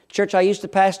 Church I used to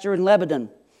pastor in Lebanon,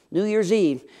 New Year's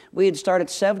Eve, we'd start at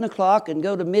 7 o'clock and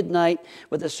go to midnight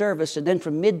with a service, and then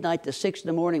from midnight to 6 in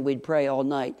the morning we'd pray all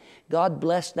night. God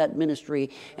blessed that ministry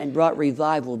and brought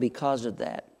revival because of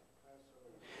that.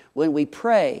 When we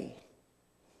pray,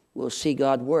 we'll see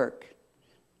God work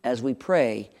as we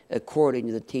pray according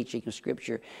to the teaching of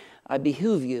Scripture. I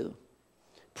behoove you,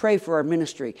 pray for our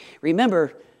ministry.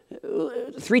 Remember,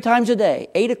 3 times a day,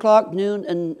 8 o'clock, noon,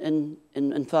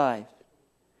 and 5,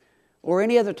 or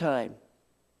any other time.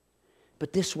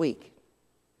 But this week,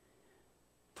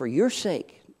 for your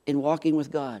sake in walking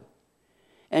with God,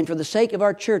 and for the sake of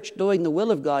our church doing the will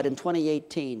of God in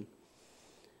 2018,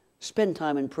 spend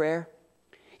time in prayer.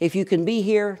 If you can be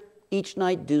here each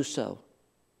night, do so.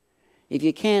 If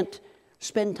you can't,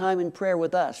 spend time in prayer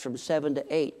with us from 7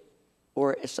 to 8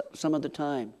 or some other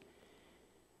time.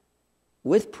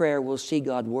 With prayer, we'll see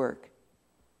God work.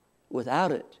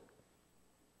 Without it,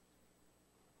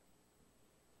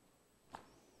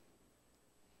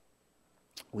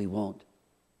 we won't.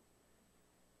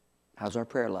 How's our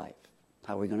prayer life?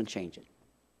 How are we going to change it?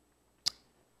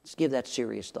 Let's give that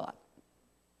serious thought.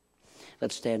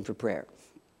 Let's stand for prayer.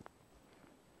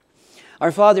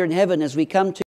 Our Father in heaven, as we come to